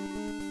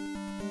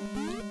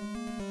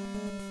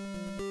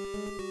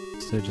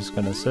 So you're just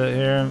gonna sit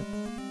here?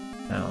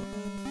 No.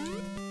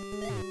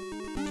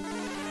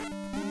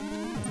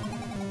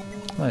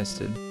 Nice,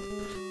 dude.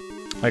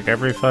 Like,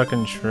 every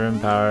fucking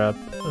shroom power-up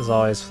is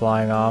always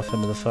flying off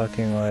into the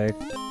fucking, like,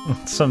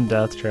 some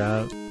death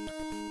trap.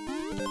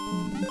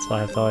 So I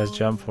have to always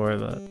jump for it,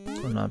 but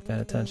I'm not paying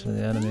attention to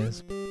the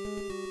enemies.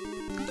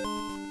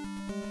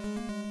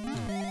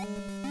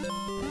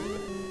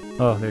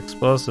 Oh, the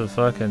explosive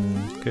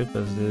fucking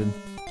Koopas, dude.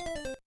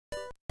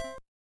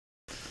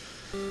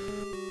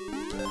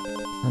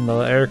 And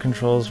the air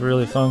control's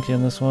really funky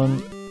in this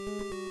one.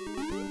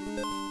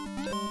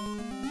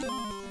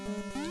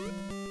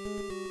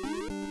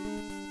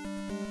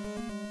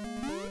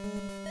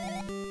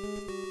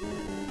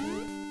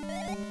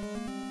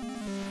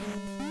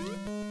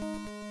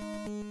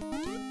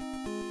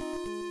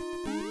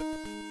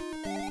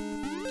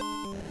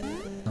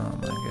 Oh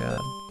my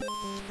god.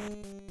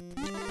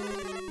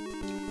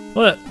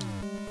 What?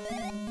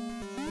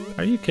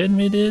 Are you kidding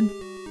me, dude?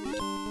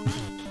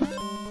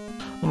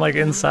 I'm like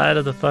inside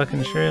of the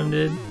fucking shroom,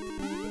 dude.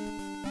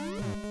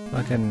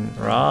 Fucking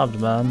robbed,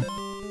 man.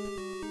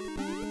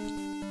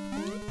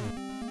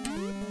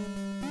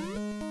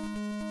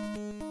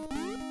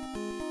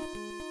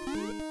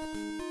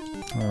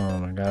 Oh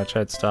my god, I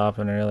tried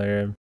stopping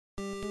earlier.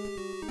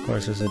 Of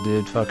course there's a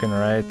dude fucking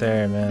right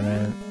there, man,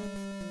 right?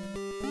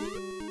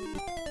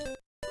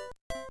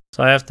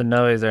 So I have to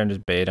know he's there and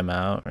just bait him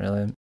out,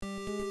 really?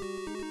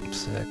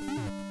 Sick.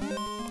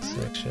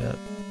 Sick shit.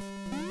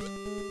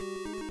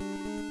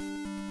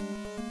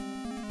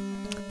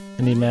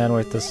 Any man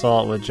worth the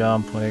salt would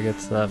jump when he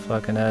gets to that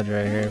fucking edge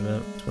right here, but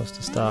I'm supposed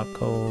to stop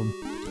cold.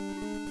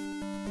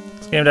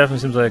 This game definitely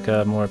seems like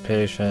a more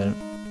patient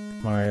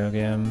Mario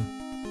game.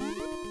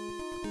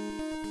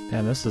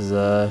 Damn, this is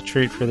a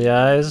treat for the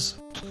eyes.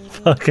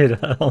 Fucking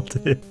hell,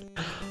 dude.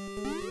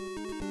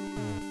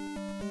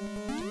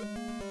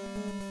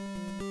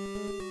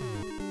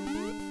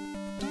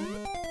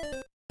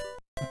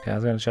 Okay, I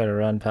was gonna try to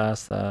run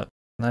past that.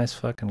 Nice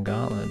fucking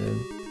gauntlet,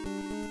 dude.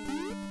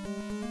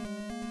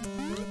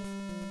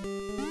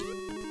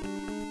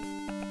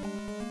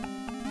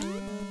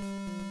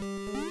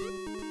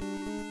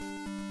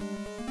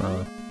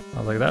 Oh, I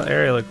was like, that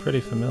area looked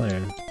pretty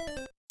familiar.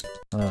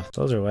 Oh,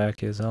 those are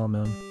wacky as hell,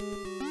 man.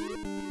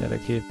 Gotta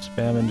keep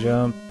spamming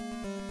jump.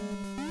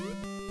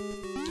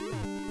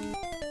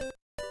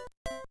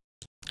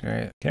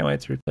 Alright, can't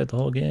wait to replay the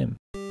whole game.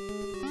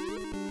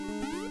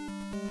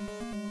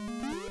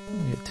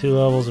 Get 2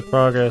 levels of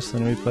progress,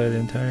 then replay the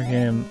entire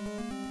game.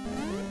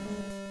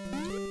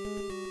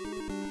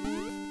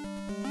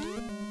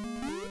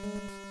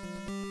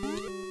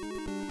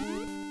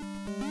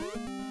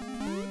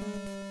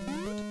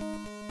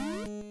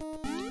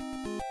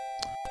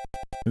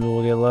 Maybe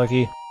we'll get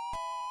lucky.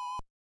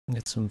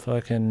 Get some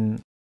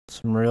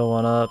real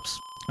 1-ups.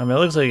 I mean, it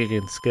looks like you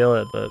can scale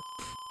it, but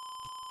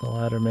the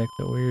ladder makes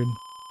it weird.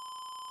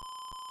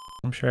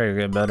 I'm sure I could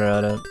get better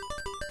at it.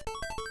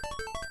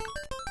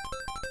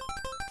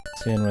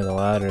 Seeing where the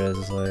ladder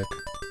is like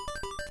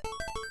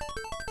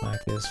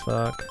wacky as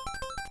fuck.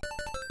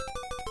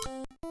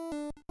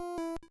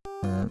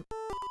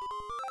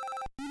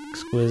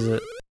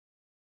 Exquisite.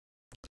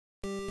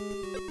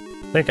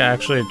 I think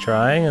actually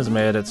trying has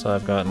made it so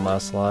I've gotten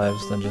less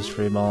lives than just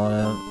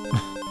freeballing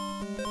it.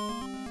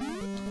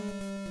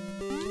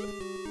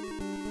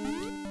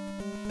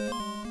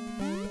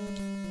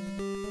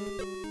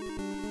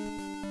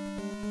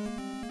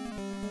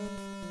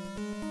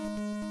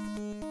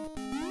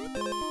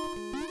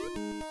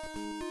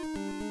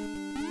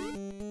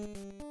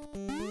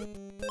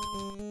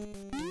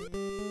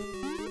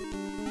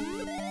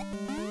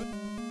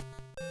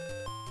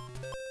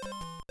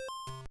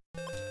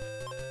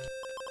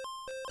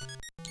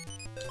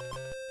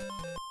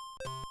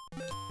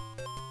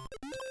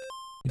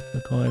 Keep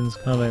the coins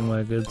coming,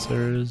 my good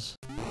sirs.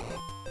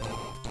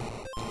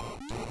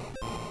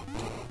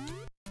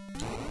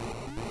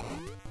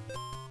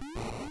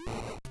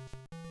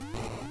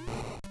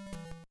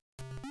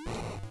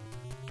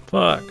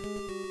 Fuck.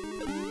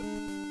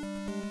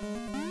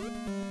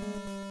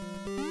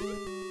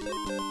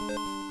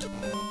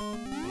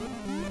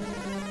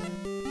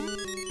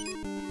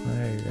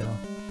 There you go.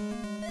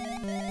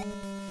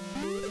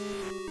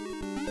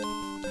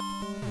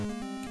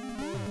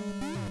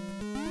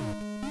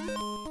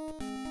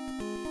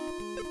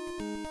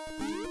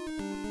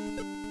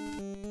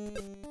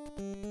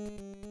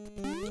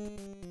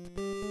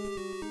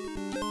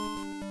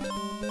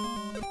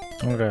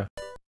 Okay.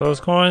 Those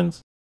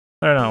coins,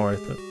 they're not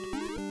worth it.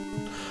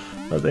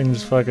 That thing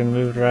just fucking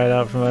moved right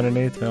out from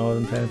underneath me. I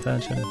wasn't paying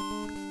attention.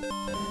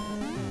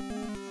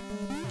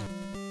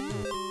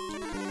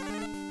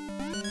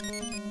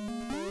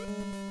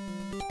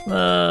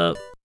 At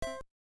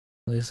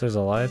least there's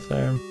a life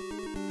there.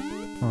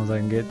 As long as I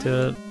can get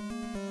to it.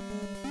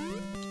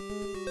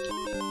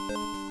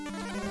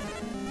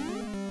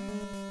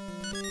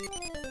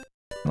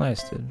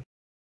 Nice, dude.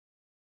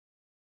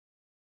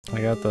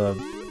 I got the...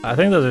 I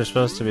think those are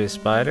supposed to be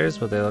spiders,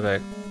 but they look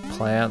like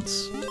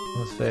plants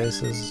with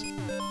faces.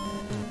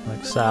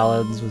 Like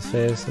salads with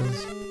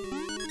faces.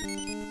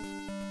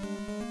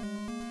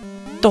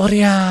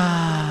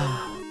 Doria!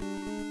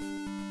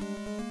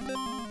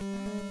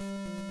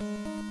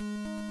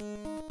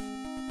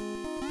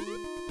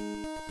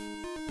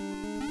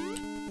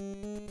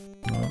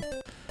 Oh,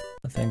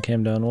 the thing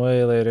came down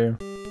way later.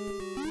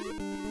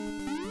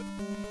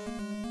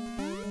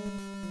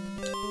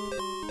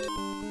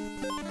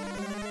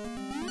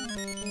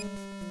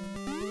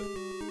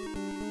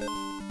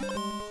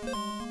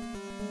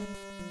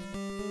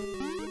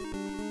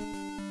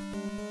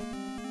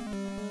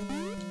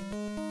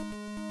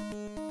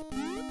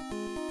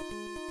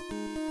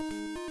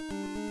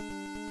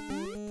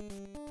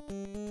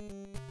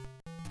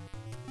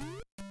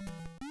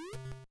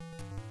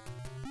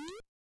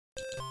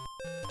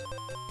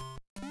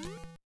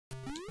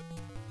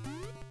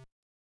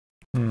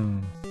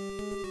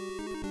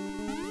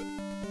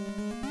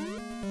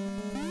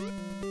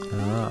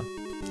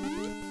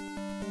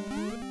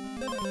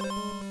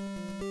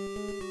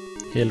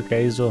 El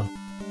queso.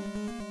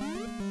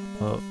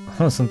 Oh,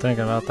 I wasn't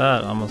thinking about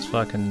that. Almost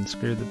fucking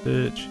screwed the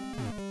pooch.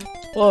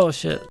 Whoa,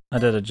 shit. I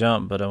did a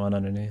jump, but I went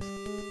underneath.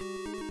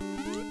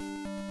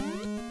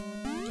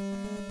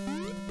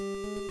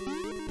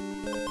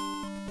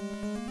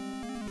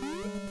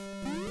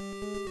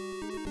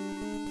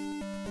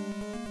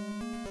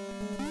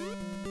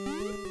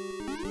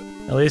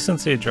 At least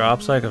since he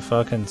drops like a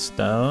fucking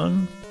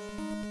stone,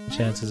 the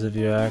chances of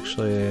you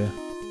actually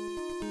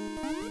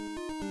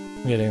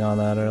getting on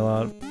that are a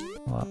lot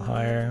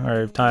higher,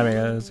 or timing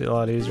it is a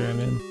lot easier, I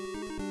mean.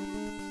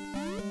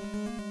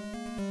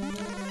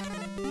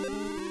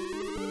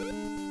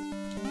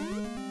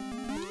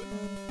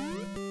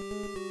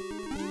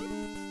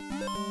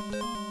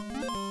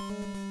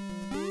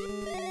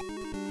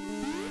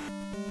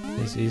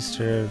 These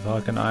Easter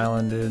fucking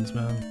island dudes,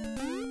 man.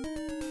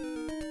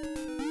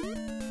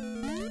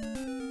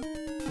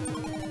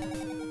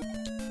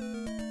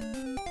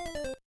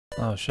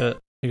 Oh shit,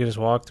 you could just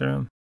walk through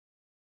them.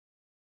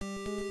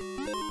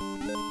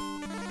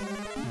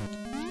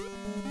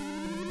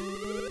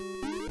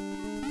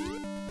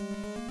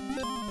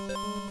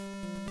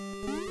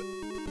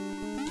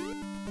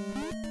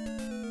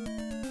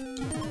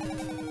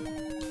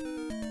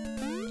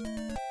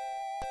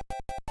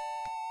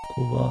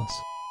 Cool boss.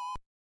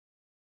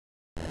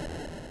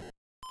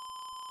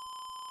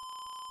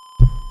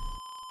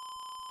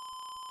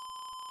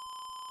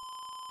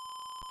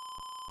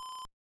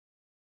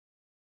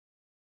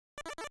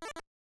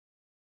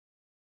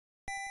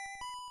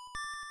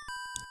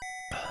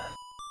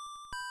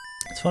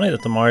 It's funny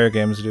that the Mario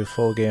games do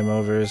full game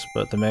overs,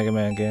 but the Mega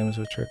Man games,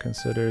 which are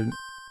considered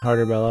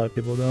harder by a lot of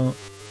people, don't.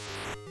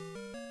 I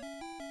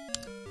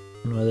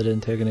don't know why they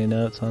didn't take any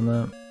notes on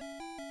that.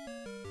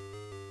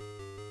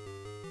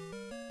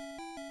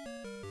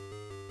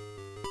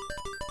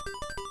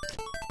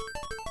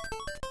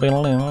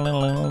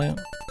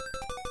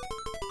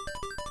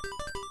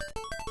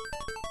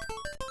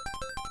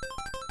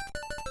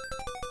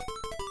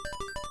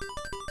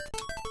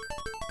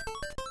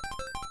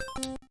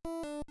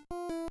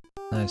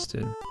 Nice,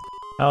 dude.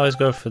 I always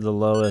go for the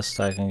lowest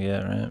I can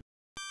get, right?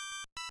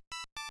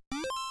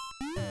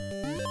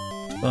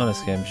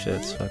 Bonus game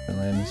shit's fucking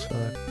lame as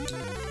fuck.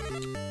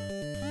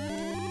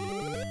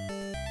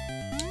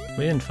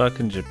 We in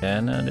fucking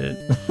Japan now, dude?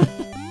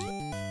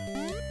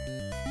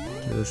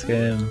 This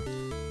game.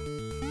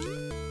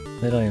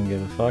 They don't even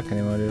give a fuck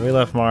anymore, dude. We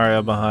left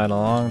Mario behind a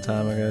long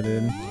time ago,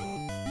 dude.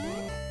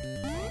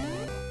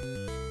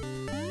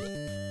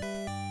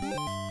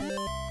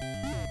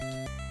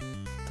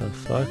 The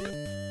fuck?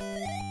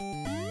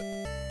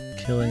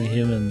 Killing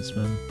humans,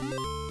 man.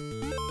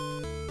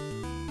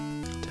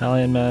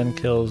 Italian man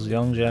kills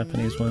young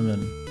Japanese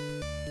women.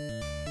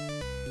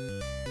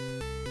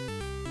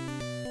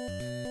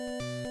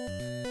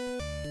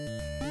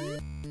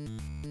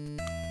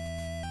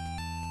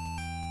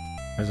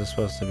 Or is it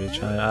supposed to be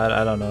China?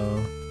 I don't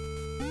know.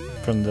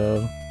 From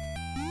the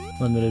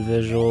limited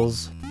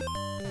visuals.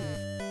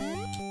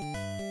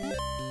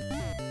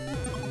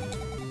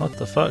 What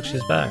the fuck?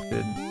 She's back,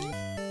 dude.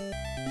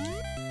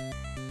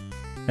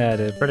 Yeah,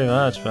 dude, pretty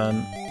much,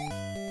 man.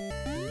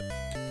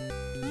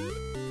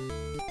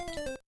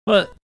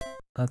 What?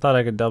 I thought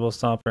I could double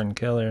stomp her and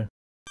kill her.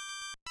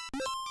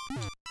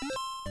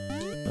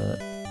 But,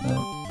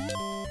 no.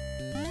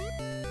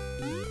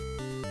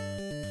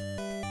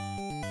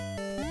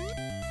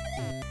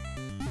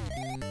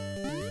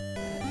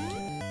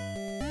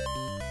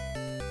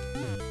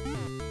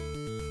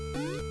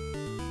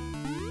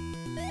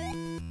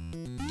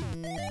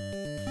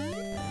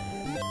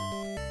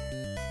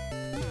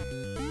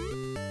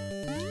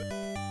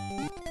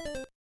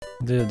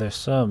 Dude, there's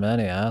so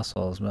many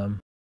assholes, man.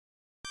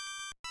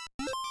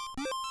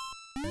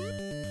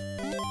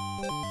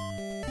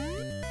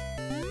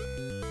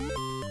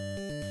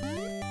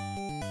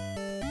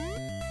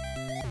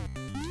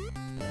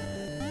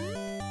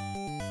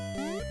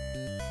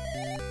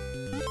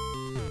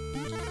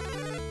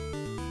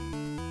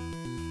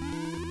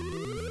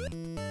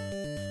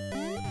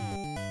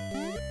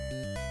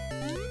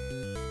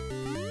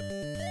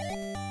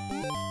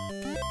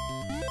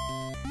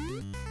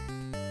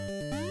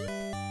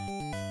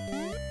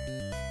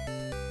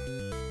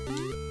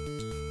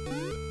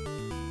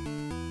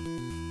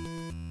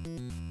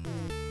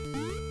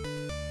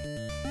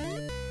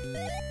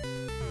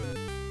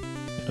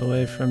 Get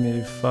away from me,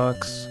 you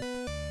fucks.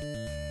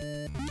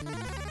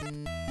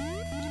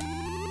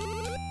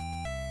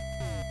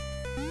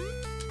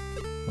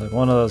 Like,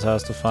 one of those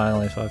has to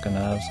finally fucking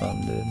have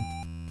something, dude.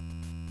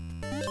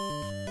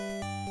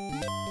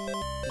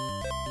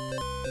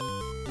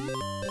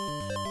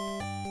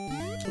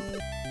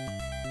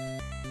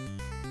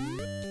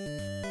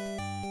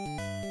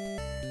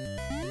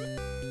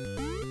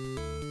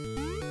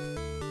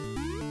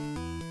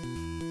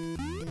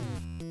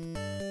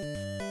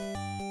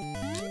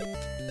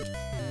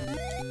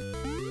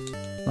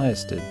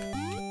 Nice, dude.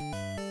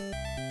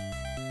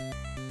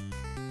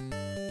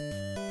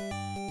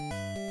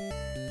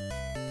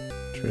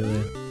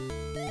 Truly.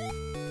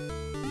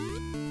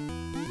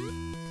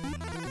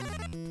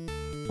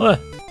 What?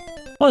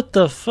 What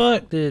the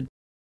fuck, dude?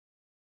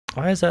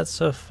 Why is that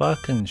so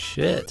fucking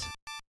shit?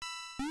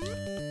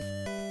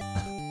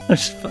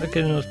 Just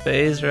fucking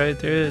phase right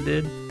through it,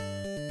 dude.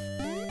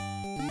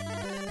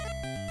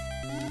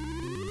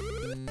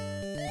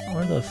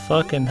 Where the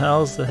fucking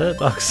hell's the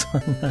hitbox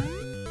on that?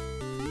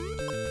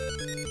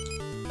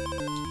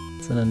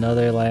 It's in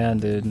another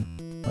land, dude.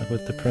 Like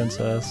with the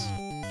princess.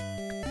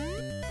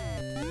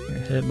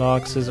 Your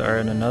hitboxes are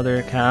in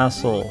another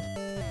castle.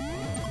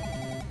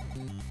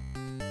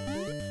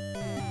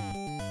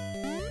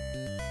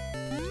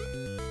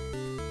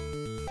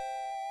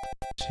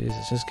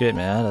 Jesus, just get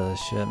me out of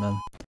this shit, man.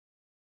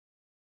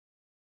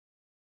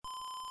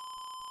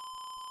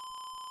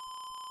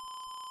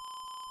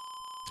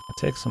 I'll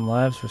take some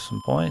lives for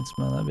some points,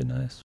 man. That'd be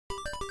nice.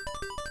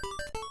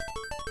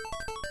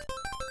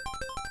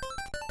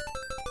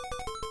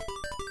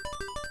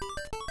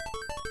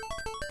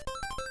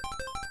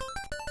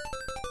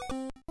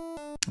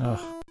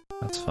 Oh,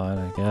 that's fine,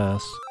 I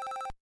guess.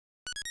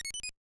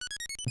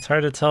 It's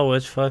hard to tell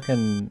which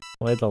fucking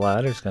way the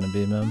ladder's gonna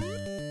be, man.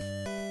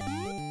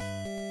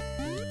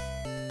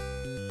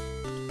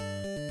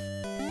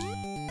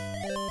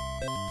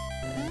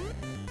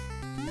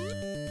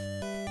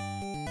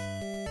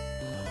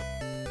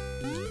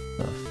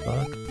 The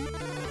fuck?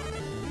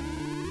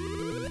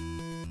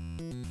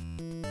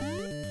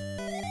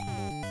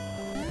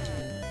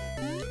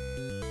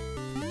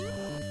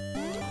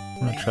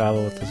 I'm gonna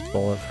travel with this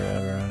bullet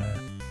forever, aren't I?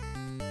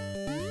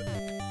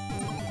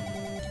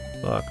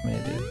 Fuck me,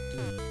 dude.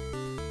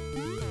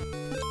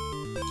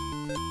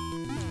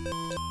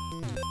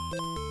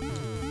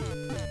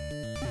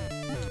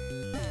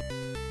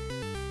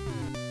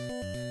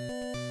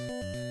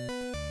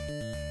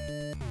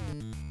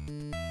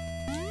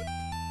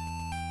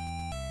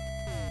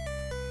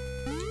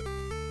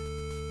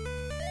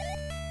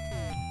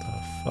 What the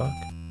fuck?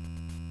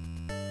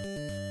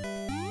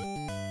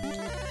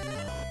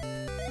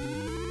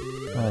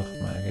 Oh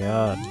my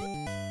god.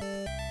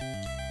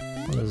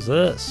 What is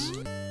this?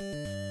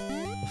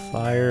 The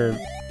fire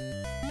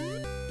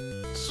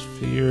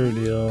sphere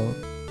deal.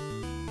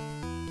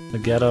 The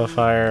ghetto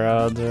fire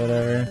rods or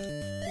whatever.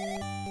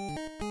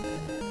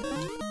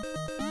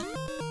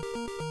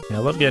 Yeah, I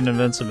love getting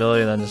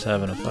invincibility and then just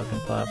having a fucking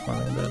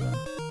platforming button.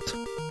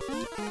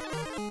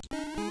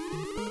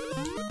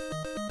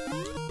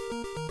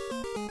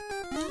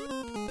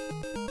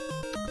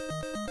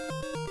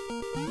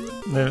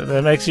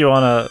 That makes you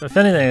wanna, if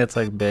anything, it's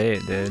like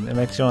bait, dude. It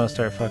makes you wanna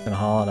start fucking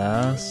hauling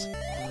ass.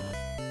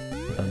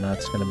 And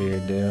that's gonna be your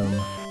doom.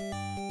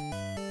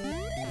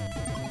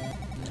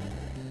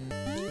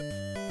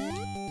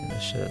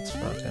 This shit's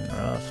fucking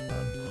rough,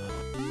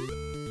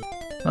 man.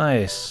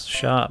 Nice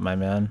shot, my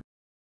man.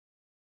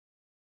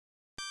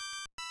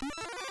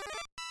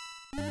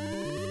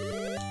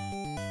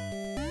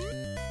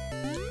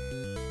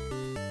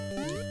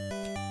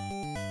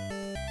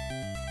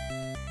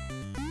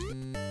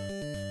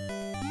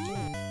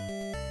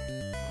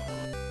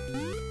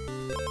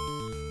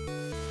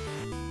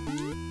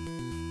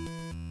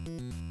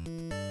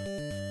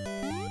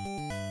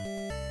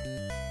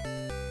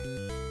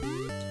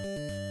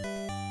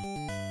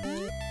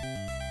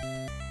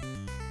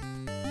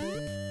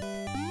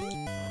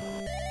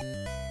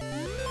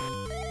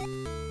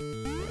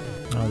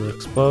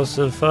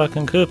 explosive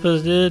fucking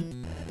Koopas, dude.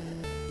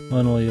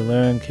 When will you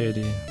learn,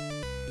 KD?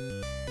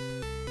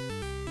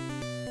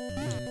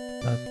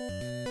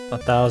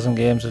 1,000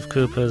 games of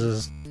Koopas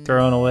is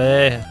thrown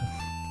away.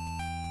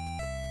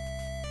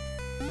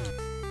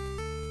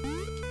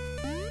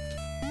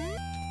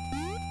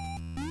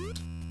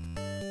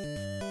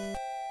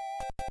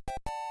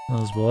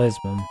 Those boys,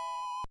 man.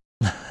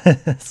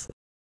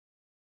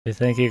 You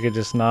think you could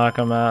just knock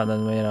them out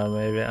and then, you know,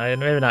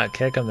 maybe not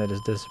kick them, they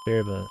just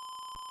disappear, but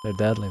they're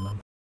deadly, man.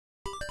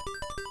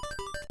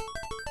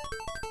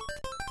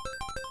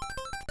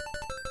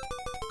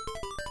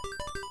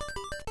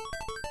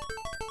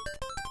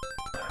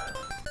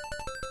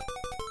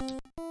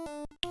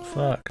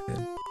 Fuck,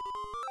 dude.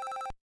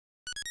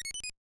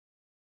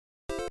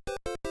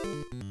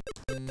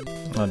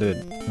 Oh,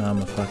 dude, now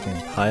I'm a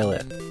fucking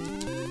pilot.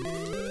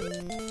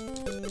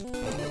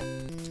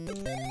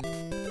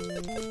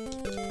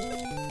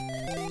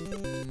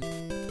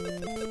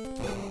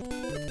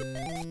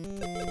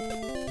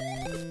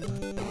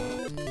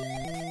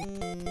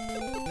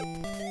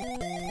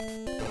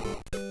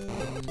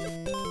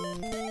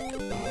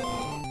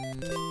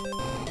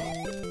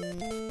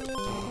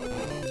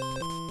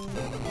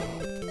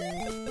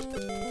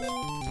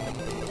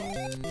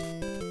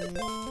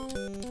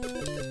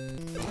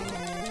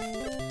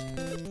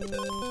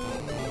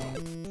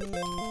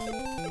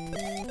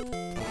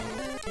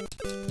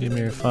 Give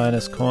me your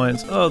finest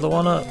coins. Oh, the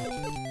one up.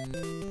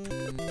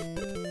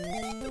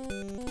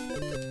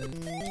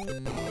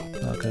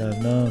 How could I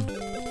have known?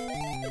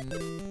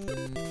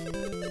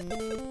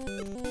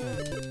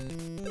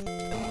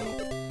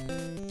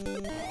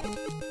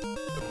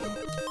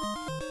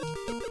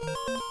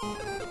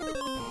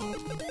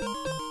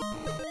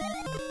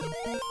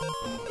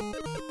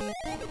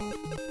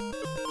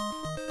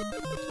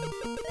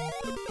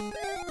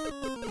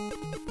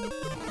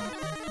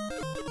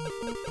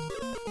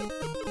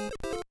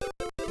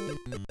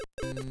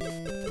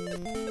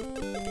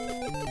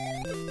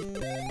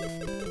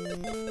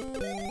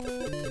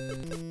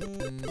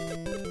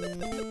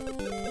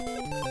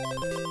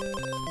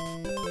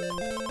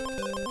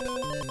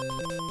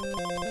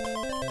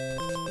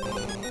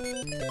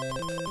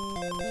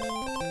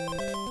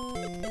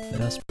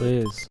 Yes,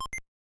 please.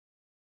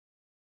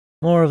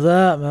 More of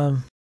that,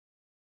 man.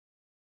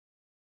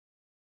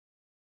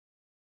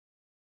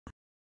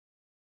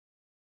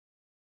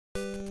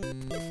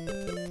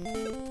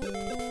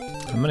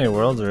 How many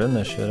worlds are in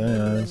this shit,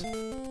 anyways?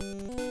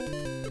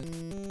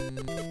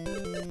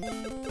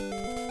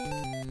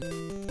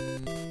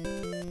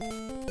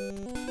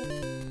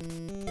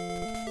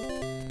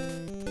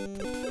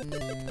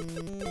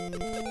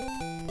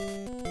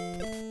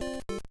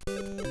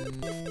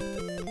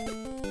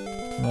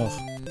 Oh.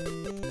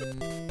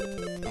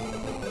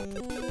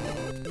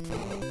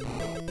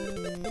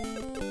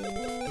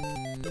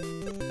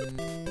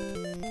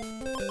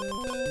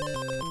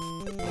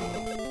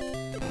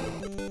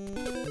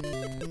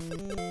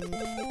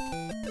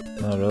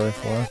 Oh, really?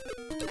 4?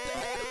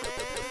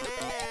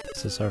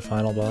 Is this our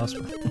final boss?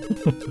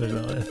 There's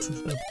no way.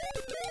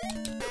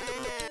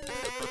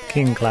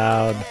 King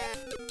Cloud.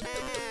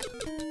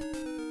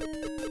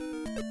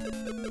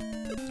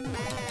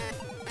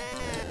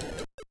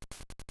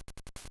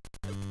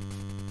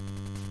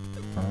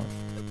 Oh,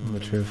 the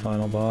true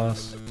final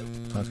boss.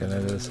 Okay,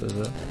 maybe this is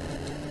it.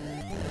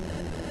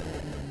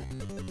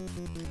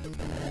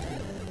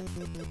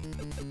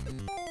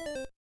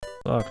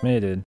 Fuck me,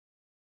 dude.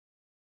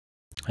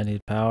 I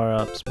need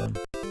power-ups, man.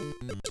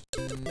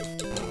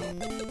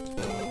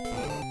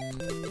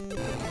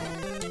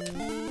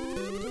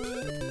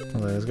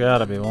 Well, there's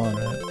gotta be one,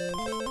 right?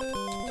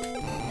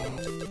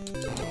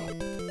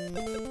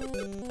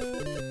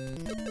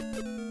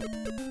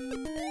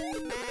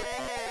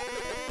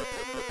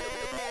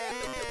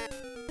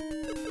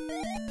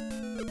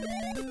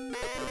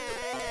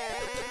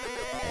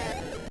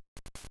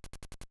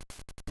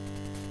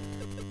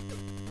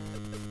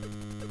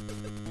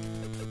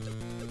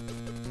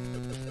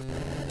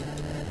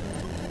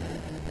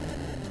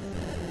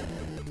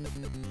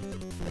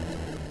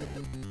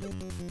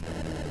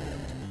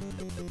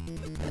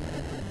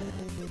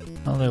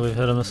 I don't think we've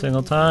hit him a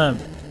single time.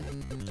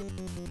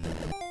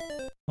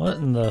 What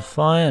in the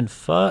flying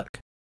fuck?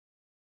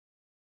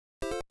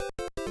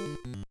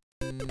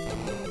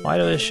 Why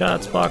do his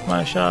shots block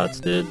my shots,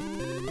 dude?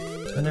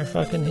 And they're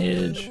fucking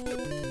huge.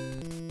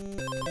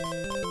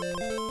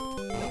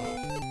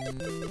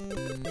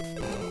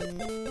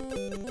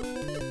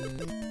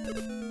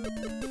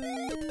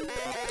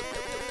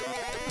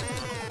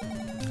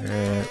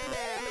 Great.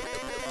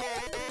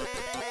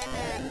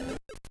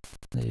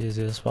 The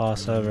easiest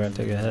boss ever, and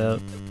take a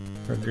hit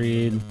for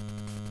greed.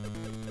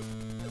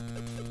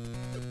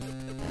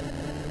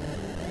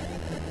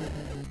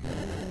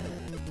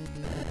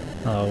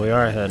 Oh, we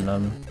are hitting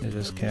him. You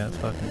just can't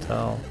fucking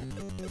tell.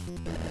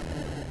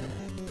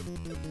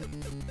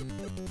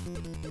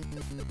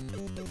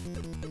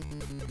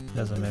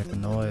 Doesn't make a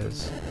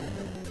noise.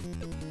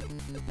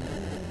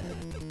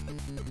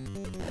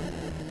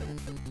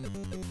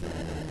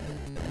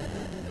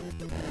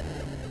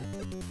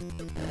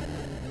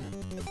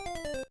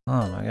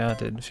 Oh my god,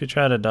 dude. If you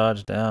try to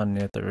dodge down,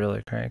 you have to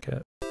really crank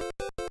it.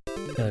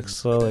 It like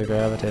slowly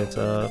gravitates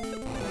up.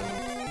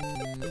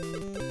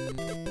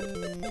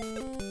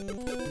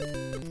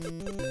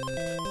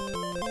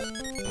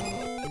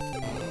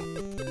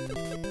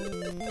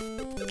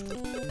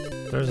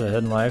 If there's a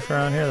hidden life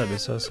around here, that'd be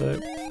so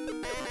sick.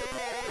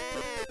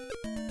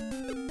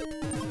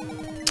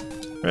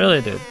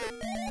 Really, dude?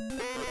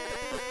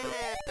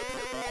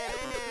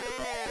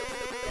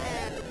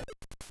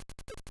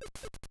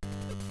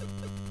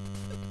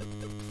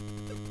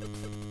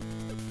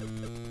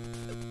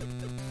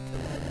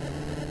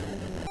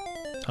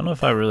 I don't know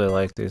if I really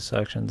like these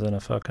sections in a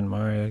fucking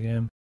Mario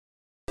game.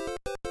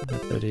 They're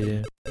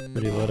pretty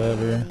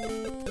whatever.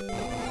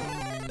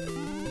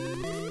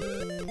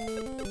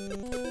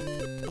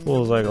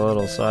 Cool is like a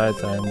little side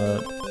thing,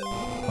 but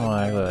I don't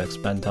actually like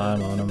spend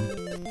time on them.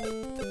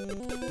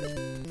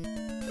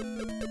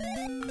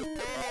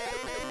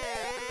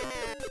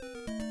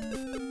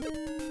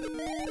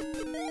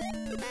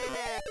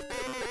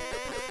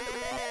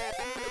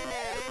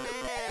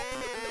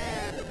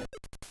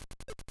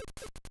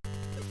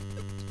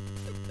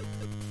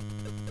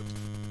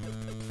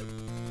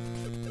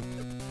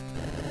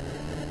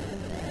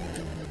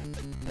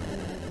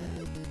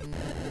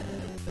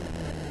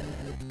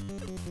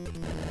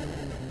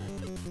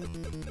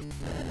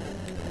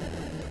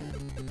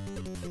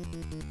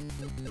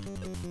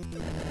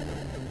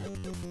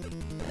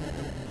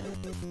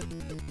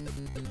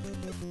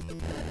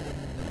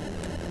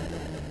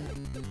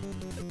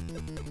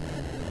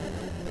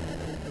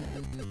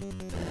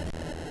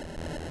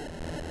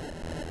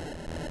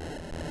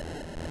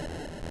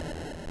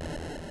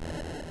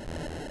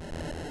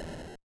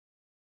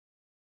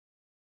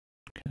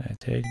 Can I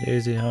take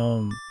Daisy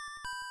home?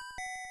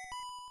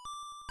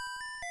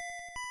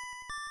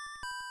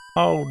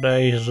 Oh,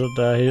 Daisy,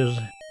 Daisy.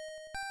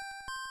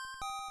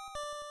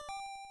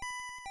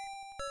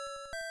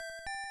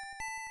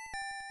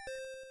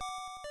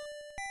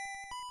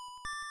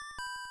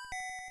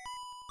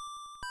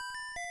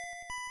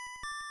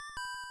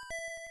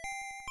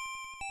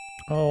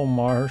 Oh,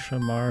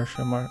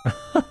 Marsha.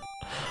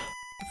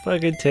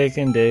 Fucking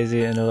taking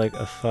Daisy into like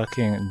a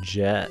fucking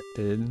jet,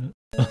 dude.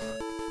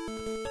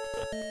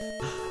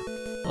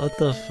 What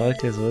the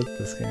fuck is with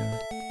this game?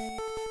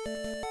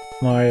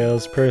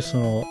 Mario's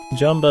personal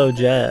jumbo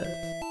jet.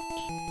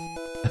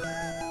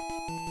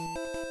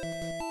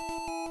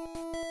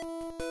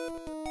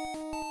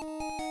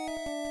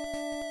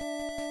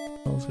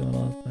 What's going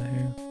on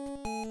here?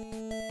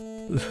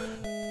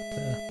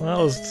 Yeah, well,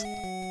 that was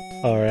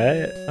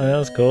alright. I mean, that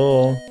was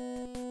cool.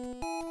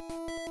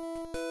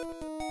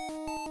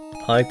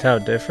 I liked how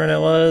different it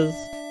was.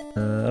 I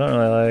don't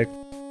really like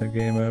the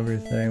game over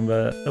thing,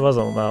 but it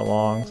wasn't that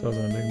long, so it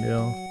wasn't a big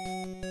deal.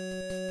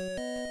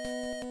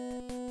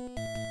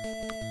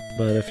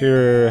 But if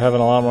you're having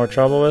a lot more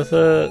trouble with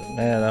it,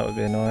 man, that would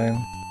be annoying.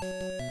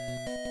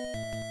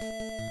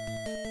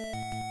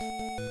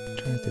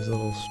 Trying to get these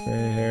little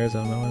stray hairs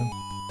out of my way.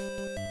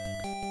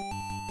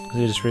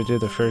 Cause you just redo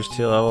the first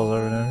 2 levels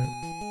over and over.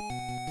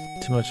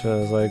 Too much of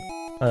it was like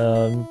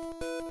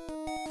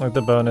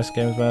the bonus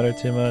games matter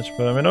too much,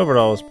 but I mean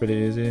overall it was pretty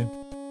easy.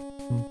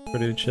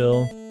 Pretty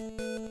chill.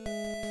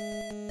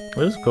 It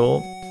was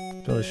cool.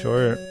 It's really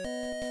short.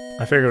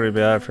 I figured we'd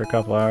be out for a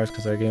couple hours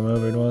because I game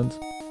overed once.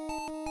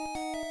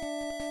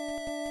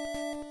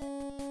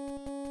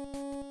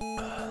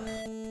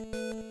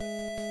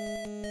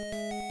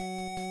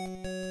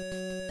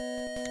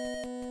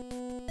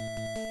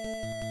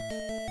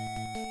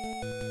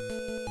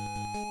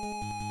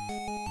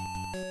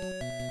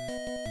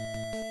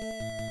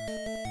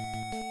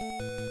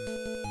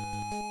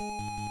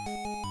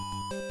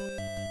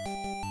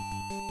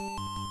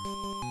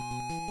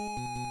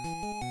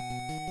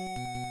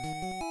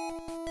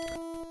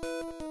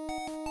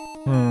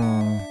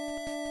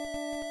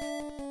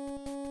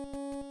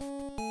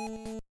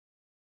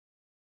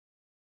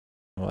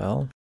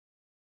 Well,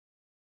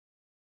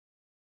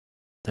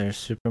 there's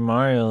Super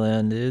Mario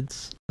Land,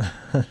 dudes.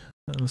 That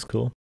was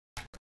cool.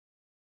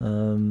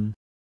 What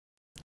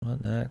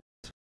next?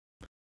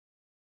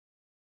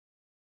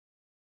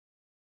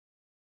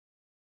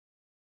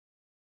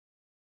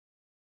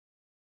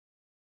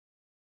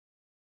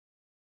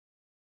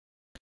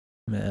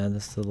 Let me add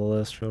this to the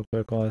list real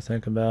quick while I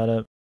think about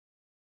it.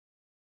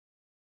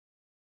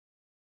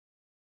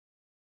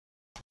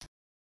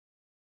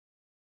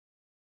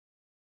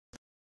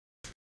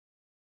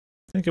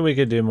 Thinking we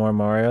could do more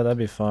Mario, that'd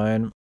be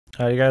fine.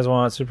 Do you guys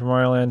want Super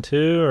Mario Land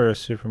 2 or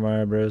Super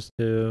Mario Bros.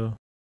 2?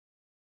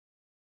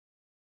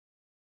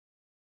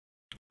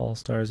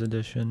 All-Stars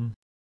Edition.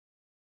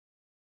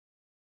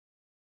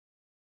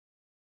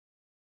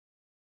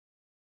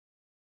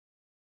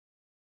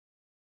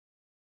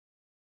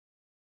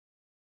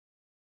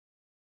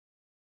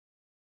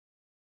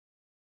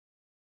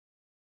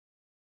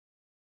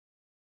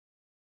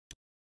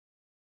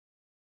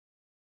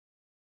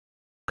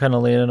 Kind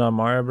of leaning on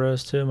Mario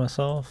Bros. 2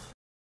 myself.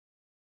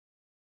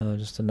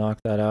 Just to knock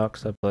that out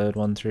because I played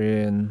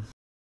 1-3 and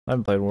I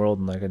haven't played World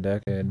in like a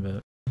decade,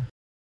 but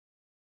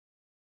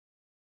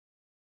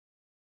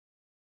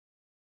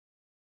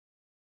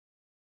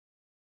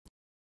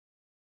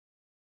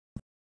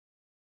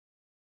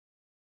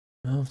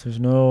Well, if there's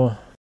no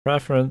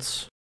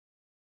preference,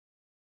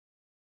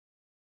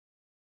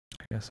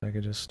 I guess I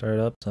could just start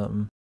up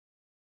something.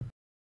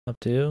 Up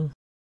to you.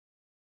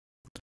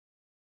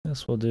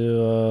 Guess we'll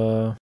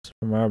do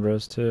Super Mario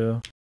Bros.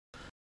 2. A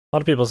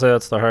lot of people say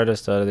that's the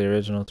hardest out of the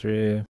original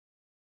 3,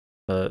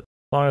 but as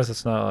long as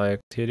it's not like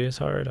tedious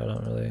hard, I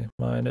don't really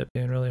mind it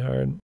being really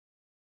hard.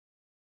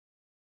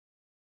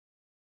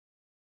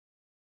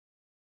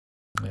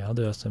 Yeah, I'll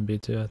do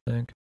SMB2, I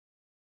think.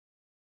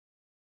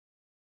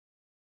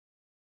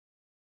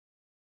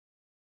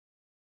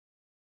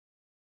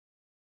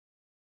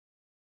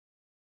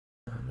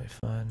 Let me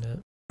find it.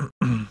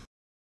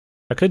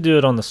 I could do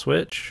it on the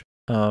Switch,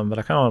 but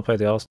I kind of want to play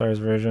the All-Stars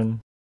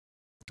version.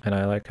 And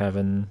I like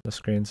having the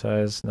screen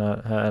size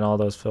not and all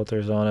those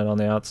filters on it on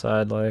the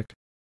outside, like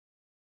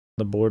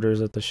the borders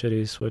that the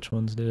shitty Switch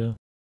ones do.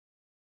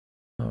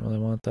 I don't really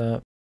want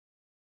that.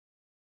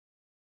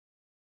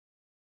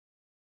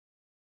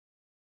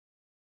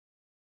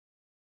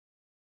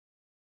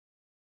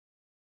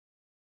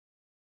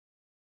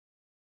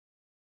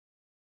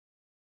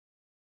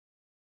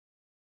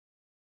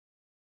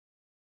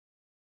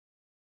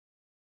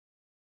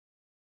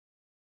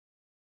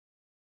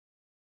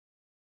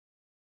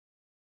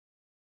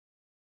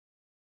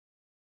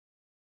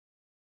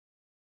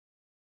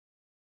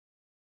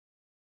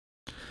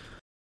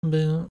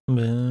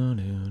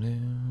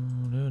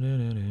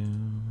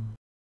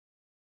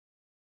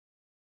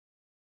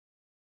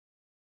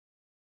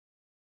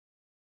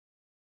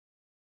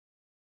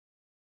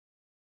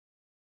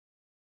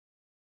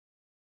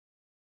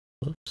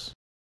 Whoops.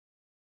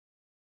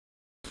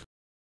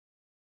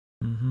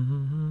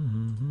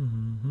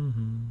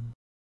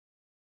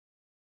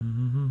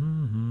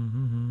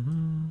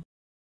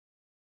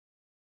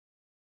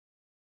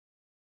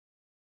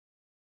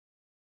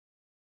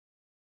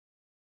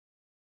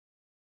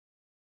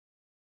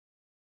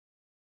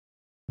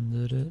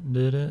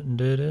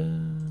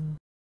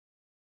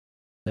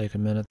 Take a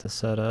minute to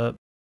set up.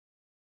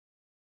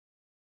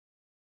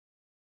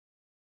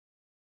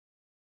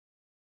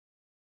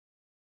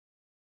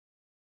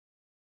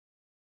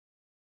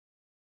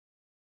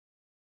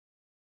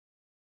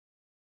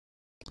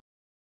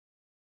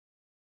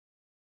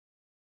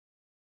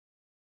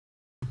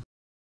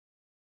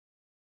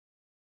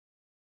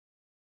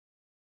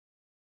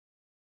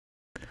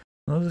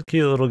 That was a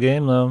cute little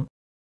game, though.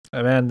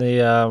 Man,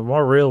 the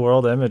more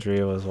real-world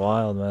imagery was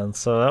wild, man.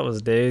 So that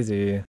was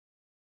Daisy,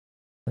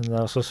 and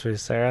that was supposed to be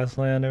Sarah's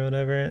Land or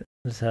whatever. It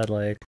just had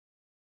like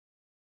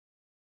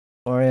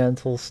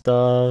Oriental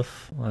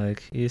stuff,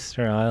 like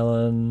Easter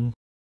Island,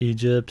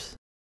 Egypt,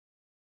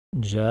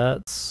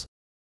 jets.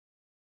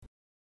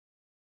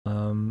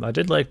 I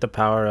did like the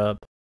power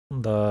up,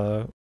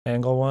 the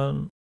angle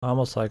one. I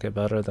almost like it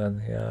better than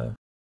the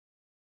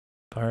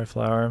fire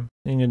flower.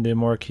 You can do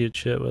more cute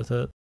shit with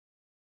it.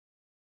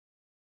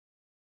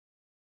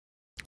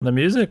 The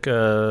music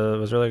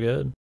was really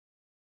good,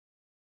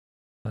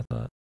 I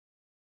thought.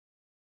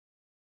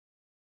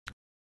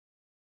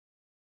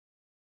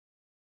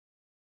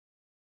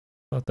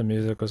 I thought the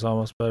music was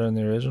almost better than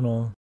the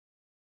original.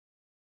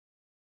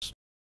 Just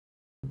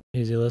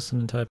easy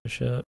listening type of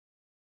shit.